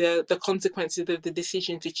the consequences of the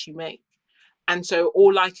decisions that you make. And so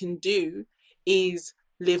all I can do is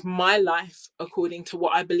live my life according to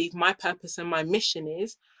what I believe my purpose and my mission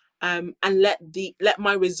is, and let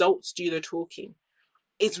my results do the talking.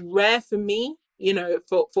 It's rare for me,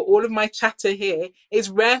 for all of my chatter here. It's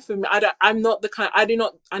rare for me. I do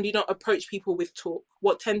not approach people with talk.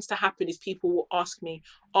 What tends to happen is people will ask me,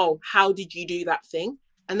 "Oh, how did you do that thing?"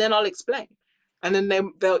 And then I'll explain. And then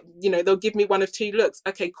they'll give me one of two looks.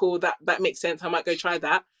 Okay, cool. That makes sense. I might go try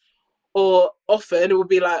that. Or often it will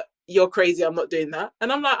be like, "You're crazy, I'm not doing that."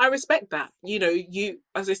 And I'm like, I respect that.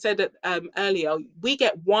 As I said earlier, we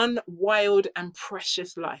get one wild and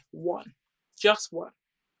precious life. One. Just one.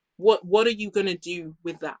 What are you gonna do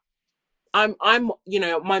with that? I'm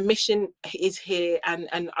my mission is here,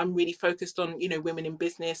 and I'm really focused on women in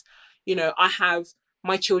business. I have,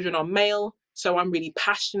 my children are male, so I'm really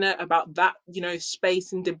passionate about that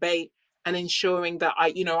space and debate, and ensuring that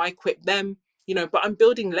I equip them, but I'm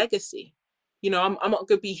building legacy. I'm not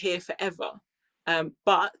gonna be here forever,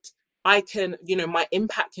 but I can, my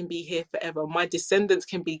impact can be here forever. My descendants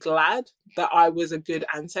can be glad that I was a good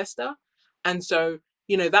ancestor. And so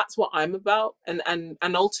that's what I'm about. And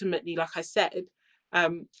ultimately, like I said,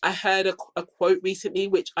 I heard a quote recently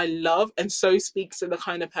which I love and so speaks to the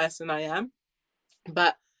kind of person I am.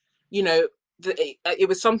 But it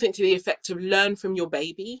was something to the effect of learn from your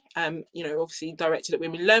baby. Obviously directed at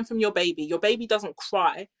women. Learn from your baby. Your baby doesn't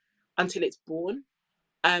cry until it's born.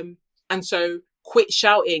 And so quit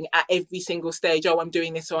shouting at every single stage, "Oh, I'm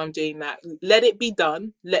doing this, or I'm doing that." Let it be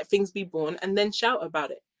done. Let things be born, and then shout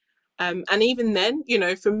about it. And even then,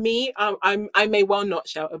 for me, I may well not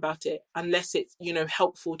shout about it unless it's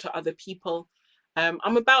helpful to other people.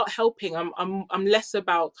 I'm about helping. I'm less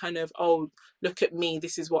about kind of, "Oh, look at me,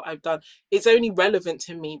 this is what I've done." It's only relevant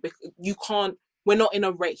to me because we're not in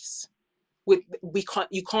a race.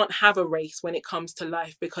 You can't have a race when it comes to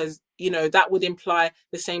life, because that would imply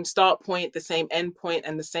the same start point, the same end point,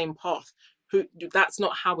 and the same path. That's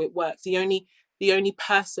not how it works. The only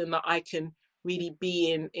person that I can really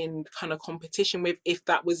be in kind of competition with, if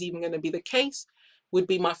that was even going to be the case, would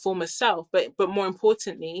be my former self. But more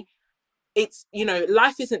importantly, it's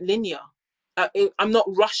life isn't linear. I'm not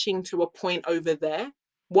rushing to a point over there.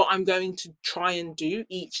 What I'm going to try and do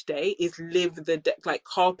each day is live like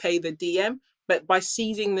carpe the diem, but by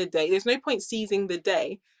seizing the day. There's no point seizing the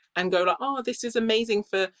day and go like, "Oh, this is amazing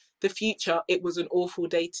for the future. It was an awful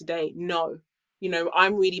day today." No,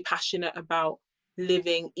 I'm really passionate about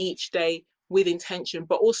living each day with intention,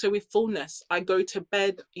 but also with fullness. I go to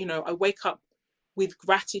bed, I wake up with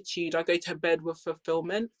gratitude. I go to bed with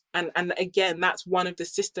fulfillment. And again, that's one of the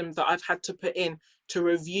systems that I've had to put in to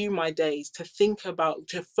review my days, to think about,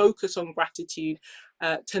 to focus on gratitude,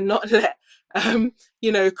 to not let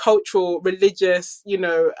cultural, religious,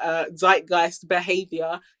 zeitgeist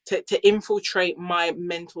behavior to infiltrate my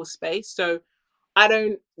mental space. So I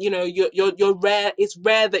don't, you're rare. It's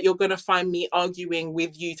rare that you're going to find me arguing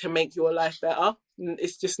with you to make your life better.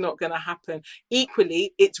 It's just not going to happen.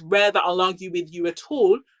 Equally, it's rare that I'll argue with you at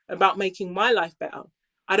all about making my life better.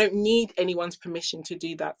 I don't need anyone's permission to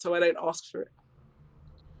do that, so I don't ask for it.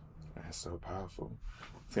 That's so powerful.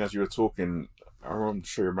 I think as you were talking, I'm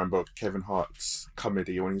sure you remember Kevin Hart's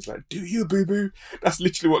comedy when he's like, "Do you, boo boo?" That's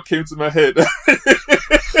literally what came to my head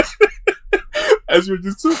as you were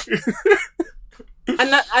just talking.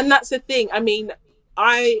 And that's the thing. I mean,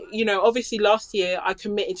 obviously last year I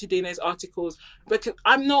committed to doing those articles because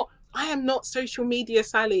I am not social media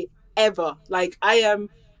savvy ever. Like I'm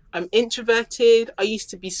introverted. I used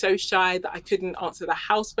to be so shy that I couldn't answer the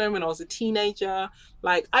house phone when I was a teenager.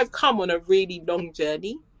 Like I've come on a really long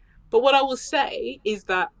journey. But what I will say is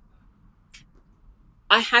that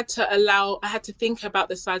I had to think about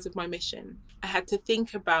the size of my mission. I had to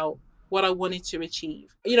think about what I wanted to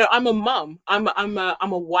achieve. I'm a mum. I'm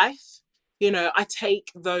a wife. I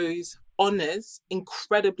take those honors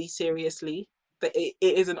incredibly seriously. That it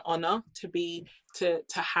is an honor to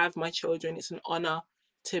have my children. It's an honor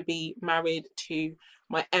to be married to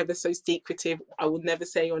my ever so secretive, I will never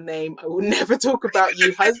say your name, I will never talk about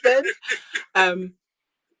you, husband.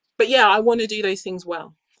 But yeah, I want to do those things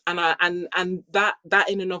well. And that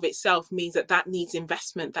in and of itself means that needs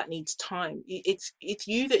investment, that needs time. It's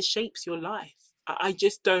you that shapes your life. I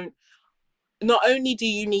just don't. Not only do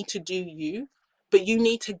you need to do you, but you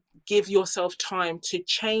need to give yourself time to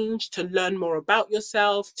change, to learn more about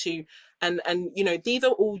yourself, and these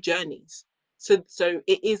are all journeys. So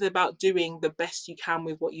it is about doing the best you can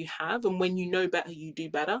with what you have, and when you know better, you do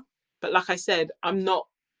better. But like I said,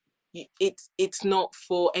 it's not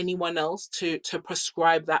for anyone else to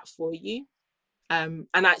prescribe that for you. And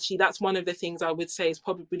actually, that's one of the things I would say is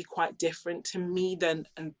probably quite different to me than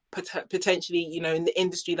and potentially, in the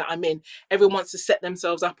industry that I'm in. Everyone wants to set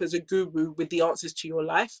themselves up as a guru with the answers to your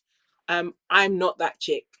life. I'm not that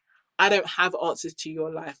chick. I don't have answers to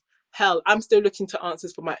your life. Hell, I'm still looking to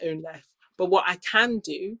answers for my own life. But what I can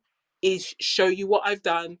do is show you what I've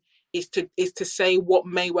done, is to say what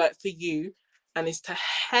may work for you, and is to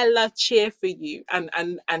hella cheer for you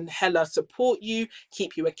and hella support you,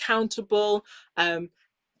 keep you accountable,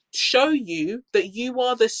 show you that you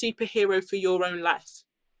are the superhero for your own life.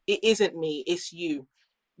 It isn't me, it's you.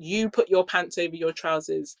 You put your pants over your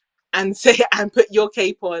trousers and put your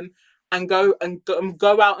cape on and go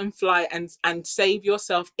out and fly and save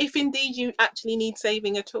yourself, if indeed you actually need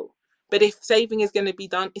saving at all. But if saving is going to be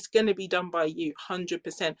done, it's going to be done by you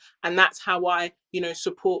 100%. And that's how I,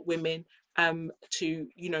 support women to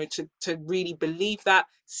really believe that,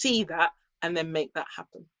 see that, and then make that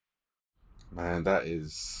happen. Man, that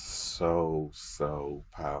is so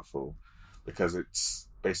powerful, because it's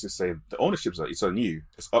basically saying the ownership's it's on you.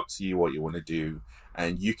 It's up to you what you want to do,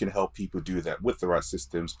 and you can help people do that with the right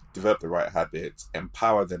systems, develop the right habits,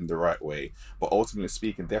 empower them the right way. But ultimately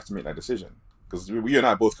speaking, they have to make that decision. Because we and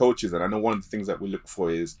I are both coaches, and I know one of the things that we look for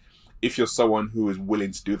is, if you're someone who is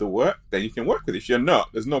willing to do the work, then you can work with it. If you're not,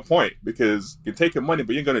 there's no point, because you're taking money,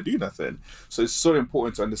 but you're going to do nothing. So it's so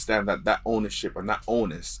important to understand that ownership and that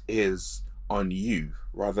onus is on you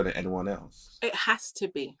rather than anyone else. It has to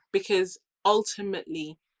be, because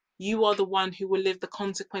ultimately you are the one who will live the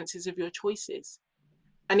consequences of your choices.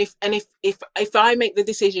 And if I make the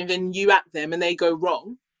decision and you act them and they go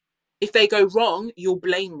wrong, if they go wrong, you'll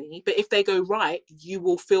blame me. But if they go right, you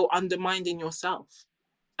will feel undermined in yourself.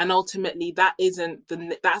 And ultimately,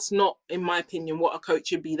 that's not, in my opinion, what a coach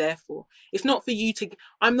should be there for. It's not for you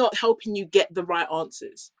I'm not helping you get the right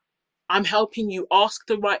answers. I'm helping you ask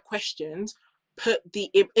the right questions,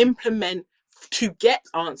 implement to get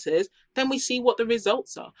answers. Then we see what the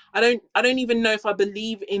results are. I don't even know if I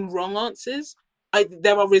believe in wrong answers.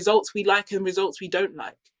 There are results we like and results we don't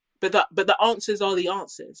like. But the answers are the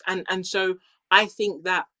answers. And so I think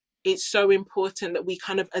that it's so important that we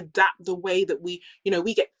kind of adapt the way that we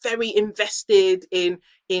get very invested in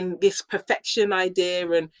this perfection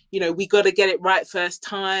idea, and, we got to get it right first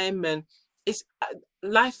time. And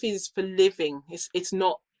life is for living. It's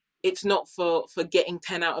not for getting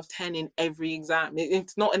 10 out of 10 in every exam.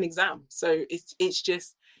 It's not an exam. So it's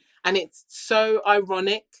just, and it's so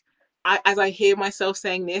ironic. As I hear myself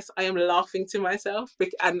saying this, I am laughing to myself,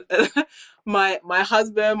 and my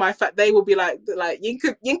husband, they will be like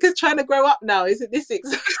Yinka's trying to grow up now. Is it this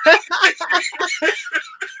exam?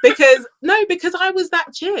 because I was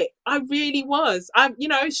that chick. I really was. I'm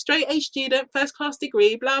straight A student, first class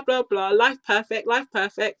degree, blah blah blah, life perfect.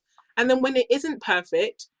 And then when it isn't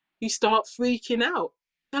perfect, you start freaking out.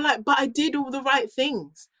 You're like, but I did all the right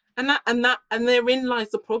things. And therein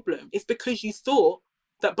lies the problem. It's because you thought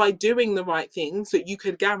that by doing the right things that you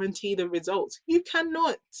could guarantee the results. You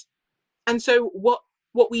cannot. And so what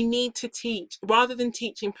we need to teach, rather than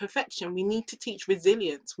teaching perfection, we need to teach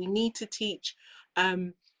resilience. We need to teach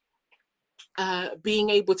being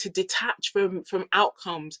able to detach from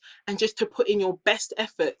outcomes and just to put in your best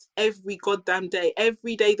efforts every goddamn day.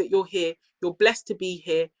 Every day that you're here, you're blessed to be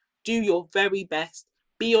here. Do your very best.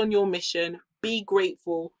 Be on your mission. Be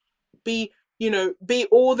grateful. Be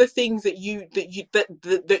all the things that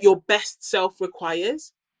your best self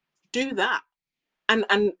requires. Do that, and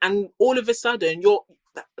all of a sudden,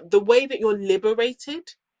 the way that you're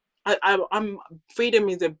liberated. I'm freedom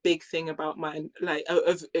is a big thing about mine, like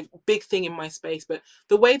a big thing in my space. But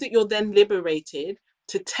the way that you're then liberated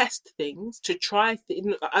to test things, to try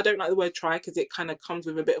things. I don't like the word try because it kind of comes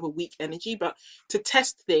with a bit of a weak energy, but to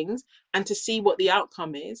test things and to see what the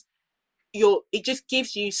outcome is. It just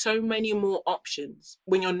gives you so many more options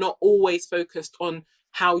when you're not always focused on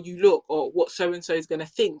how you look or what so and so is going to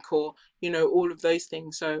think, or all of those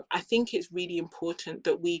things. So I think it's really important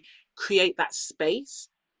that we create that space.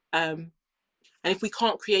 And if we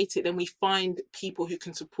can't create it, then we find people who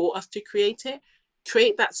can support us to create it.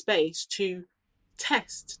 Create that space to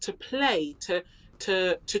test, to play, to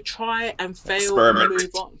try and fail, experiment, and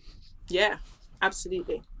move on. Yeah,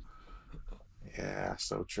 absolutely. Yeah,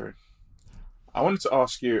 so true. I wanted to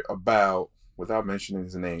ask you about, without mentioning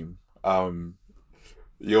his name,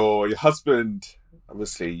 your husband.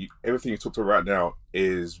 Obviously, everything you talked about right now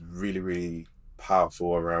is really, really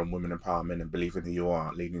powerful around women empowerment and believing who you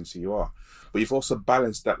are, leading to who you are. But you've also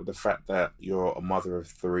balanced that with the fact that you're a mother of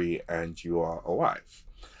 3 and you are a wife.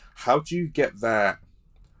 How do you get that,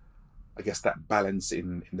 I guess, that balance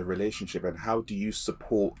in the relationship, and how do you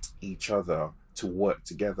support each other to work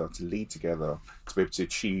together, to lead together, to be able to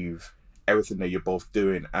achieve everything that you're both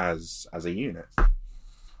doing as a unit?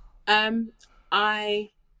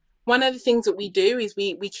 One of the things that we do is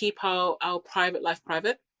we keep our private life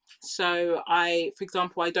private. So for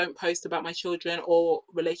example, I don't post about my children or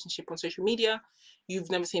relationship on social media.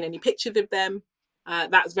 You've never seen any pictures of them.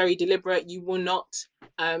 That's very deliberate. You will not,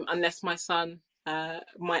 unless my son,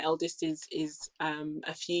 my eldest is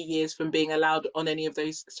a few years from being allowed on any of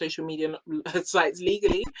those social media sites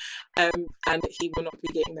legally, and he will not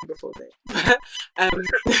be getting them before then.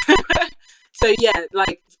 So yeah,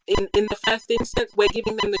 like in the first instance, we're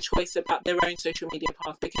giving them the choice about their own social media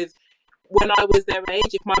path, because when I was their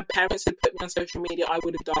age, if my parents had put me on social media, I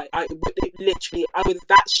would have died. I was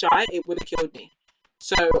that shy, it would have killed me.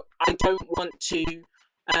 So I don't want to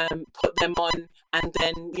put them on and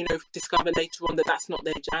then discover later on that that's not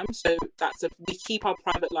their jam. So we keep our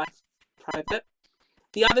private life private.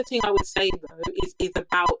 The other thing I would say though is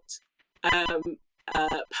about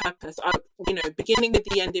purpose. Beginning with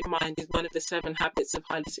the end in mind is one of the 7 habits of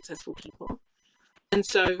highly successful people, and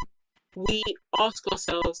so we ask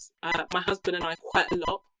ourselves, my husband and I, quite a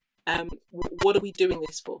lot, what are we doing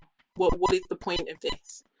this for? What is the point of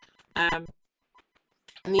this? And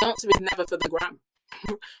the answer is never for the gram.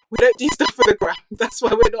 We don't do stuff for the gram. That's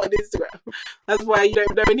why we're not on Instagram. That's why you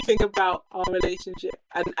don't know anything about our relationship,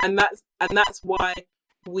 and that's why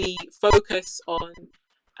we focus on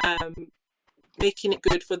making it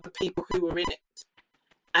good for the people who are in it,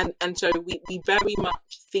 and so we very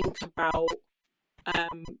much think about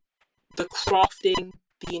the crafting,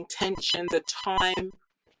 the intention, the time.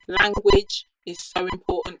 Language is so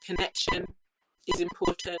important. Connection is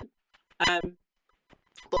important,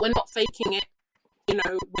 but we're not faking it.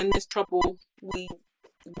 When there's trouble, we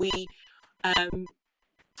have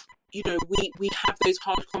those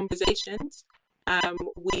hard conversations.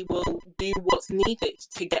 We will do what's needed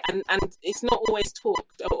to get, and it's not always talk,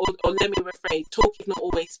 or let me rephrase, talk is not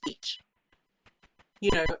always speech.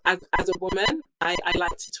 As a woman, I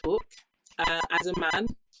like to talk. As a man,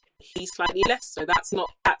 he's slightly less so. That's not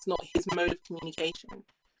his mode of communication.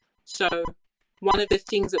 So one of the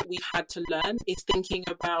things that we've had to learn is thinking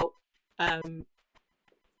about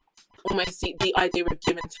almost the idea of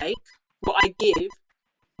give and take. What I give,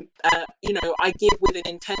 I give with an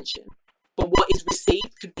intention, but what is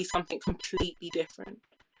received could be something completely different.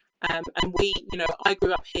 And I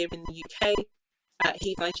grew up here in the UK.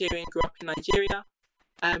 He's Nigerian, grew up in Nigeria.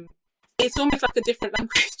 It's almost like a different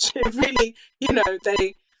language. It really,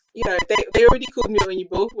 they already called me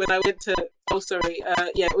Oyinbo when I went to.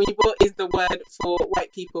 Oyinbo is the word for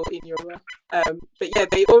white people in Yoruba. But yeah,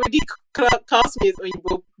 they already cast me as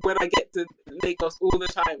Oyinbo when I get to Lagos all the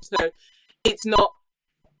time. So it's not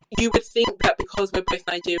you would think that because we're both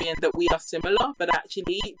Nigerian that we are similar, but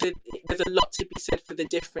actually there's a lot to be said for the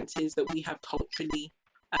differences that we have culturally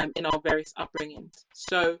in our various upbringings.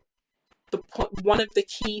 So one of the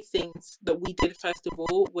key things that we did first of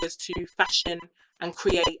all was to fashion and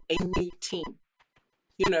create a new team.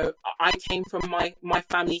 You know, I came from my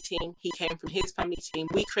family team, he came from his family team.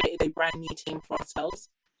 We created a brand new team for ourselves.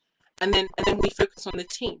 And then we focus on the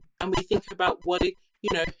team and we think about who's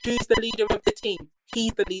the leader of the team?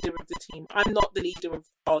 He's the leader of the team. I'm not the leader of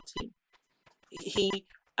our team. He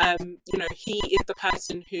is the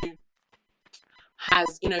person who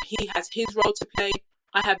has, he has his role to play.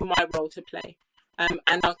 I have my role to play.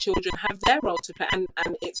 And our children have their role to play. And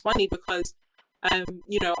it's funny because,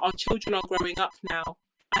 our children are growing up now.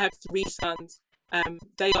 I have 3 sons.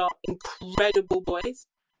 They are incredible boys.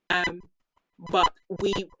 But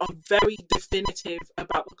we are very definitive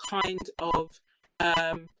about the kind of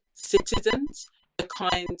citizens, the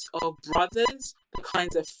kinds of brothers, the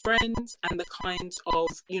kinds of friends, and the kinds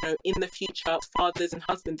of, in the future, fathers and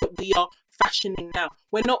husbands that we are fashioning now.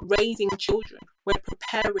 We're not raising children, we're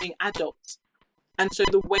preparing adults. And so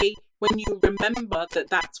the way, when you remember that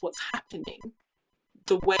that's what's happening,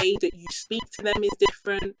 the way that you speak to them is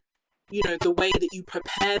different, the way that you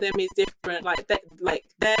prepare them is different.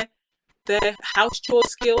 Their house chore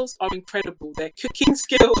skills are incredible. Their cooking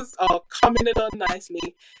skills are coming along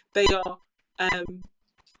nicely. They are,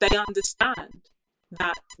 they understand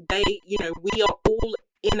that we are all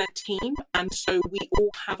in a team, and so we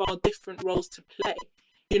all have our different roles to play.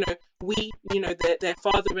 Their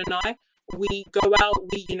father and I, we go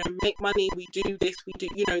out, we make money, we do this, we do,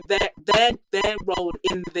 their role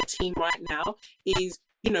in the team right now is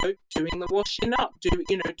doing the washing up, doing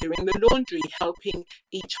the laundry, helping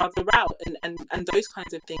each other out, and those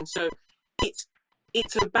kinds of things. So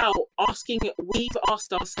it's about asking. We've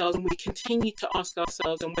asked ourselves, and we continue to ask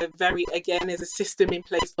ourselves, and there's a system in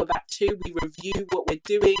place for that too. We review what we're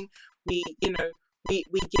doing. We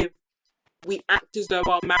act as though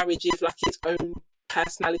our marriage is like its own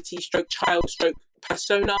personality, child,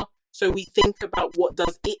 persona. So we think about what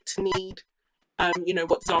does it need.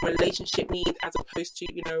 What does our relationship need as opposed to,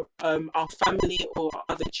 our family or our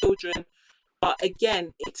other children. But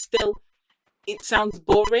again, it sounds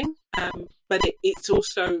boring, but it's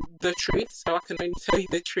also the truth. So I can only tell you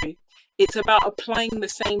the truth. It's about applying the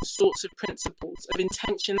same sorts of principles of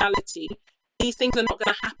intentionality. These things are not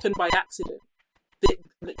going to happen by accident.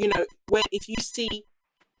 If you see,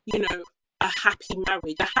 a happy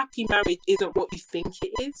marriage isn't what you think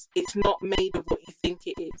it is. It's not made of what you think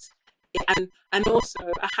it is. And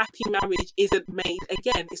also a happy marriage isn't made,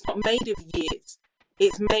 again, it's not made of years.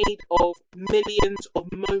 It's made of millions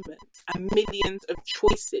of moments and millions of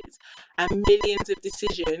choices and millions of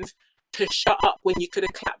decisions to shut up when you could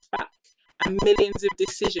have clapped back, and millions of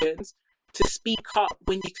decisions to speak up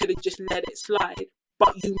when you could have just let it slide.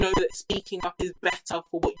 But you know that speaking up is better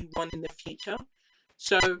for what you want in the future.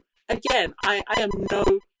 So again, I am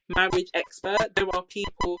no marriage expert. There are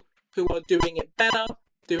people who are doing it better,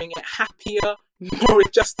 doing it happier, more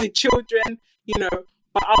adjusted children,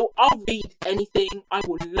 but I'll read anything. I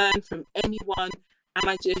will learn from anyone. And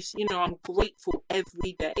I just, I'm grateful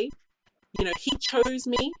every day. He chose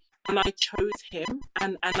me and I chose him.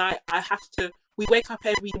 And I have to, we wake up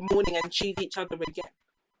every morning and choose each other again.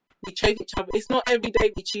 We chose each other. It's not every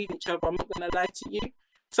day we choose each other. I'm not going to lie to you.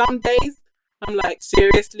 Some days I'm like,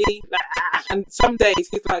 seriously? And some days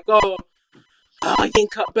he's like, oh,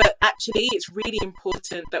 Yinka. But actually, it's really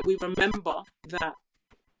important that we remember that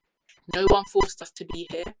no one forced us to be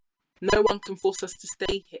here. No one can force us to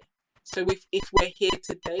stay here. So if we're here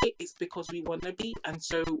today, it's because we want to be. And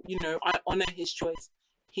so, I honour his choice.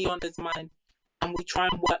 He honours mine. And we try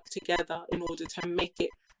and work together in order to make it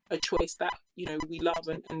a choice that, we love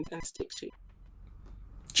and stick to.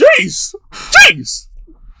 Jeez!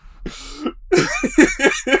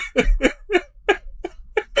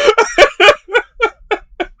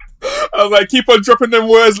 I was like, keep on dropping them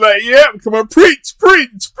words like, yeah, come on, preach.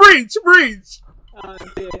 Oh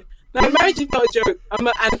dear. No, marriage is not a joke.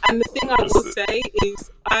 And the thing I will say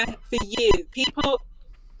is, for years, people,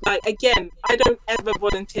 again, I don't ever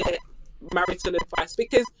volunteer marital advice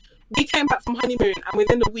because we came back from honeymoon and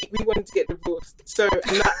within a week we wanted to get divorced. So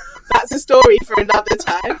that's a story for another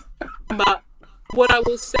time. But what I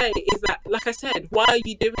will say is that, like I said, why are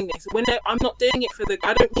you doing this? I'm not doing it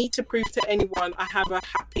I don't need to prove to anyone I have a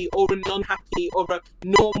happy or a non-happy or a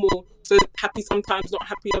normal, so happy sometimes, not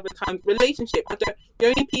happy other times relationship. The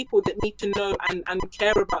only people that need to know and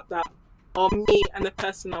care about that are me and the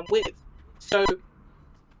person I'm with. So,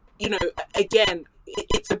 again,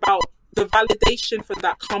 it's about the validation for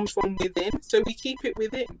that comes from within. So we keep it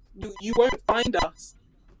within. You won't find us.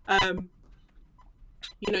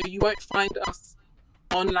 You won't find us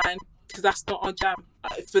online because that's not our jam.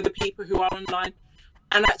 For the people who are online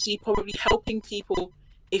and actually probably helping people,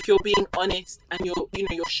 if you're being honest and you're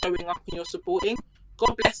showing up and you're supporting,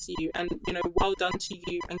 God bless you, and well done to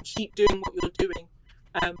you, and keep doing what you're doing.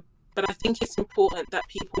 But I think it's important that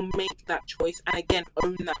people make that choice, and again,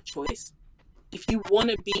 own that choice. If you want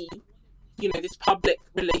to be, this public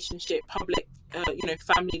relationship, public,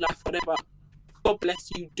 family life, whatever, God bless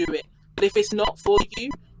you, do it. But if it's not for you,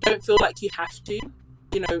 don't feel like you have to.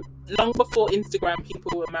 Long before Instagram,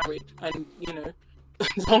 people were married, and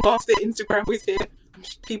long after Instagram was here,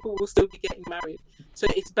 people will still be getting married. So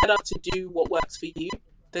it's better to do what works for you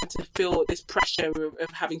than to feel this pressure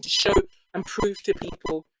of having to show and prove to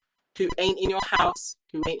people who ain't in your house,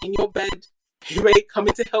 who ain't in your bed, who ain't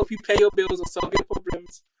coming to help you pay your bills or solve your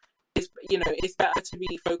problems. It's better to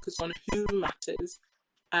really focus on who matters,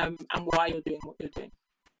 and why you're doing what you're doing.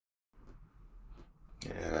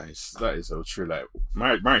 Yeah, that is so true. Like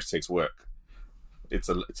marriage takes work. It's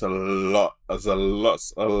a lot. There's a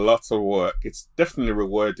lot of work. It's definitely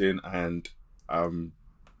rewarding, and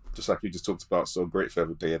just like you just talked about, so grateful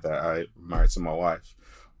every day that I married to my wife.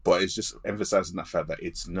 But it's just emphasizing that fact that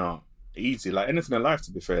it's not easy. Like anything in life,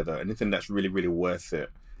 to be fair, though, anything that's really, really worth it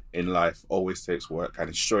in life always takes work, and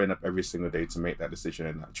it's showing up every single day to make that decision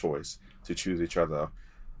and that choice to choose each other.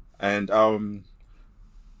 And I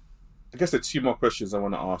guess there are two more questions I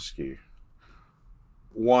want to ask you.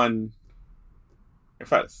 One, in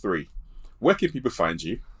fact, three. Where can people find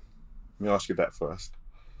you? Let me ask you that first.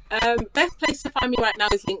 Best place to find me right now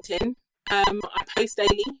is LinkedIn. I post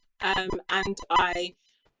daily, and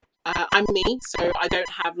I'm me, so I don't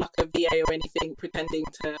have like a VA or anything pretending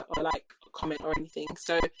to or like comment or anything.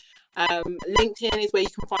 So LinkedIn is where you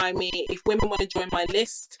can find me. If women want to join my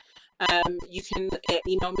list, you can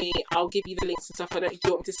email me. I'll give you the links and stuff. If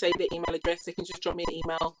you want me to say the email address, they can just drop me an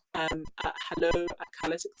email at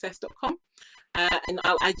hello@colorsuccess.com, and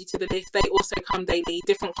I'll add you to the list. They also come daily,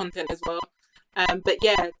 different content as well. But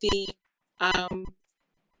yeah,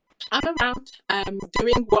 I'm around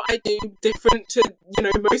doing what I do, different to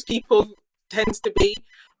most people tends to be.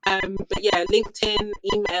 But yeah, LinkedIn,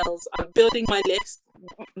 emails. I'm building my list.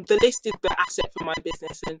 The list is the asset for my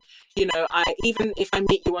business, and even if I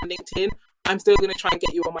meet you on LinkedIn, I'm still going to try and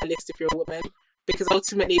get you on my list if you're a woman, because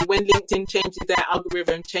ultimately, when LinkedIn changes their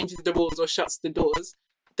algorithm, changes the rules or shuts the doors,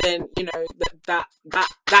 then that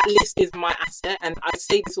list is my asset. And I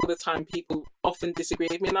say this all the time. People often disagree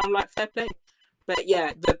with me, and I'm like, fair play. But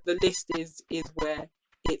yeah, the list is where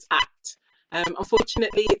it's at.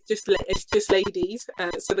 Unfortunately, it's just ladies.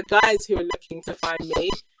 So the guys who are looking to find me,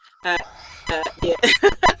 yeah.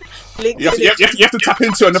 you have to tap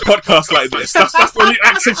into it on a podcast like this. That's the only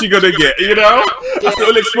accent you're gonna get. That's the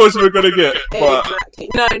only exposure we're gonna get. But... Exactly.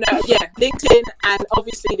 No, yeah. LinkedIn and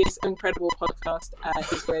obviously this incredible podcast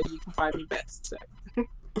is where you can find me best. So.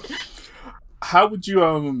 How would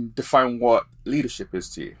you define what leadership is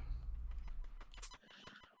to you?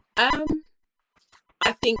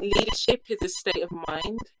 I think leadership is a state of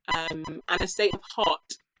mind, and a state of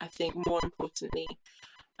heart. I think more importantly,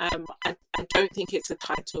 I don't think it's a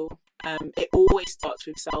title. It always starts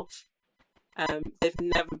with self. There's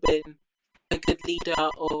never been a good leader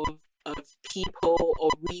of people or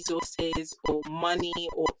resources or money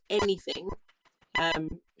or anything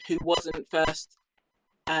who wasn't first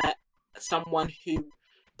someone who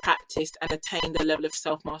practiced and attained a level of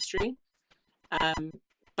self-mastery.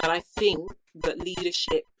 But I think that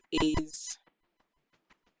leadership is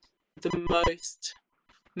the most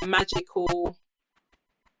magical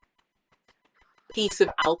piece of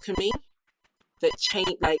alchemy that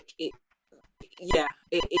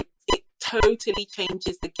it totally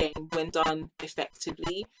changes the game when done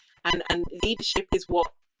effectively. And leadership is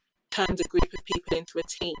what turns a group of people into a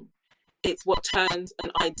team. It's what turns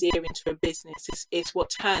an idea into a business. It's what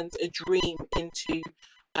turns a dream into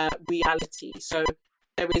reality. So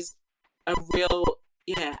there is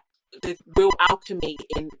there's real alchemy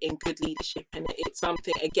in good leadership, and it's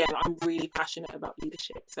something, again, I'm really passionate about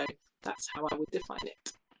leadership, so that's how I would define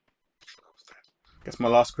it. I guess my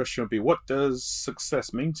last question would be, what does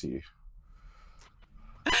success mean to you?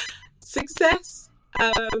 Success,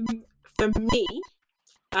 for me,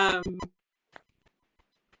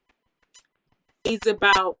 is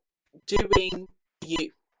about doing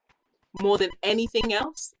you more than anything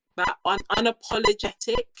else. That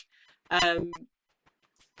unapologetic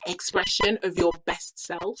expression of your best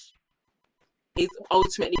self is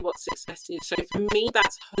ultimately what success is. So for me,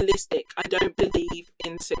 that's holistic. I don't believe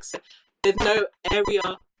in success. There's no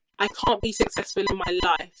area I can't be successful in my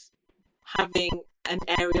life having an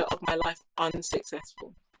area of my life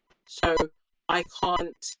unsuccessful. So I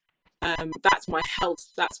can't, that's my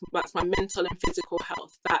health, that's my mental and physical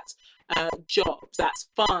health, that's jobs, that's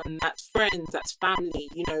fun, that's friends, that's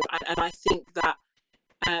family, you know, and I think that,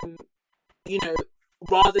 you know,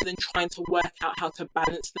 rather than trying to work out how to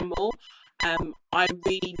balance them all, I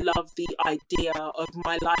really love the idea of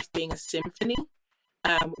my life being a symphony,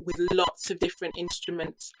 with lots of different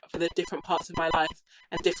instruments for the different parts of my life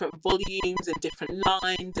and different volumes and different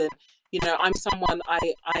lines. And, you know, I'm someone,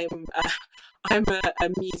 I'm a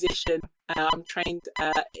musician. I'm trained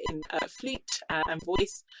in flute and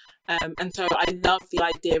voice. And so I love the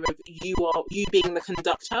idea of you being the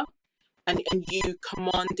conductor and you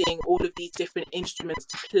commanding all of these different instruments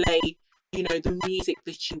to play, you know, the music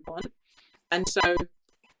that you want. And so,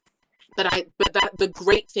 the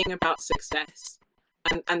great thing about success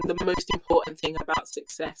and the most important thing about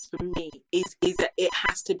success for me is that it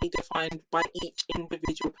has to be defined by each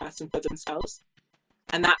individual person for themselves.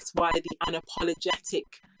 And that's why the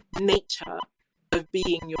unapologetic nature of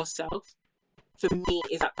being yourself, for me,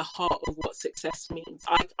 is at the heart of what success means.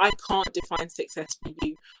 I can't define success for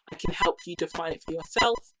you. I can help you define it for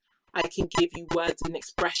yourself. I can give you words and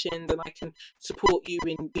expressions, and I can support you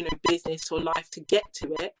in, you know, business or life to get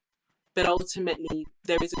to it. But ultimately,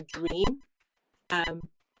 there is a dream, and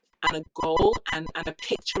a goal, and a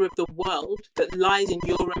picture of the world that lies in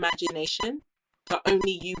your imagination that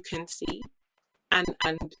only you can see. And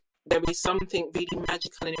there is something really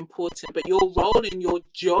magical and important. But your role and your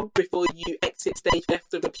job before you exit stage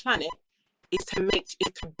left of the planet is to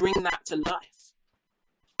bring that to life.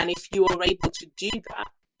 And if you are able to do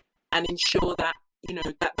that, and ensure that, you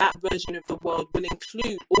know, that version of the world will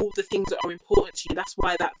include all the things that are important to you. That's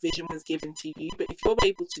why that vision was given to you. But if you're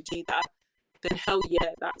able to do that, then hell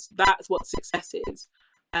yeah, that's what success is.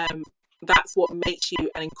 That's what makes you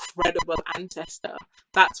an incredible ancestor.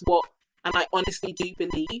 And I honestly do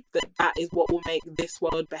believe that is what will make this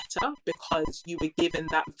world better, because you were given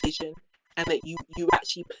that vision and that you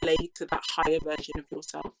actually play to that higher version of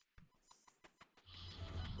yourself.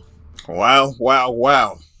 Wow.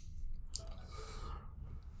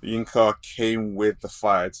 Yinka came with the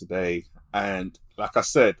fire today, and like I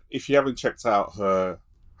said, if you haven't checked out her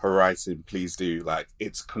writing, please do. Like,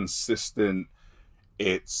 it's consistent,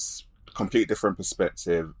 it's a completely different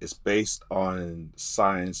perspective, it's based on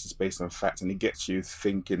science, it's based on fact, and it gets you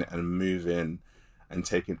thinking and moving and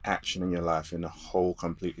taking action in your life in a whole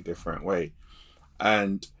completely different way.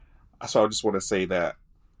 And so I just want to say that,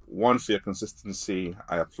 one, for your consistency,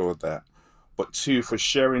 I applaud that. But two, for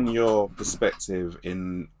sharing your perspective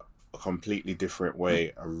in a completely different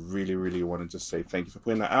way, I really, really wanted to say thank you for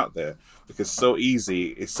putting that out there, because it's so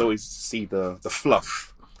easy to see the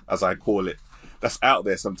fluff, as I call it, that's out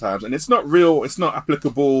there sometimes, and it's not real, it's not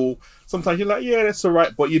applicable. Sometimes you're like, yeah, that's all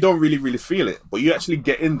right, but you don't really, really feel it. But you actually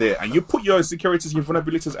get in there and you put your insecurities, your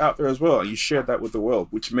vulnerabilities out there as well, and you share that with the world,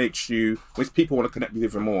 which makes people want to connect with you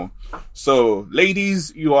even more. So,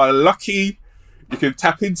 ladies, you are lucky. You can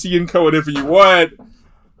tap into Yinka whenever you want.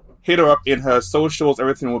 Hit her up in her socials.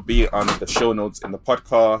 Everything will be on the show notes in the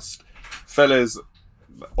podcast. Fellas,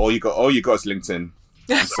 all you got is LinkedIn.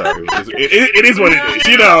 I'm sorry. It is what it is.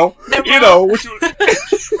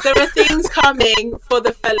 There are things coming for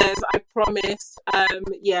the fellas, I promise. I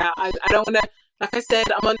don't want to, like I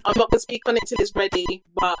said, I'm not going to speak on it till it's ready.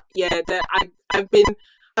 But yeah,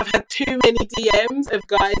 I've had too many DMs of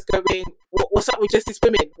guys going, what's up with Justice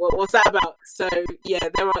Women? What's that about? So yeah,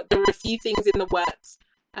 there are a few things in the works.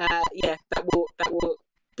 That will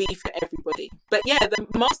be for everybody. But yeah, the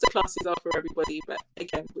masterclasses are for everybody. But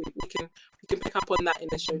again, we can pick up on that in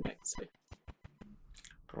the show notes. So.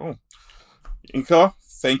 Cool. Yinka,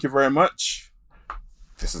 thank you very much.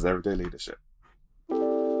 This is Everyday Leadership.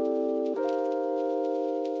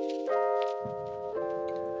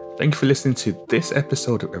 Thank you for listening to this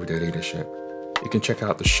episode of Everyday Leadership. You can check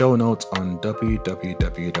out the show notes on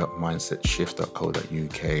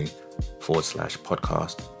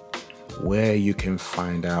www.mindsetshift.co.uk/podcast, where you can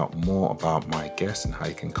find out more about my guests and how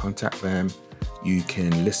you can contact them. You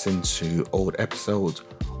can listen to old episodes,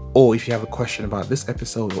 or if you have a question about this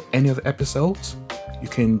episode or any other episodes, you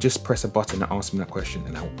can just press a button and ask me that question,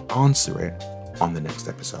 and I'll answer it on the next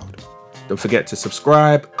episode. Don't forget to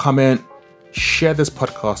subscribe, comment, share this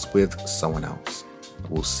podcast with someone else.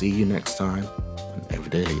 We'll see you next time on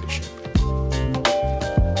Everyday Leadership.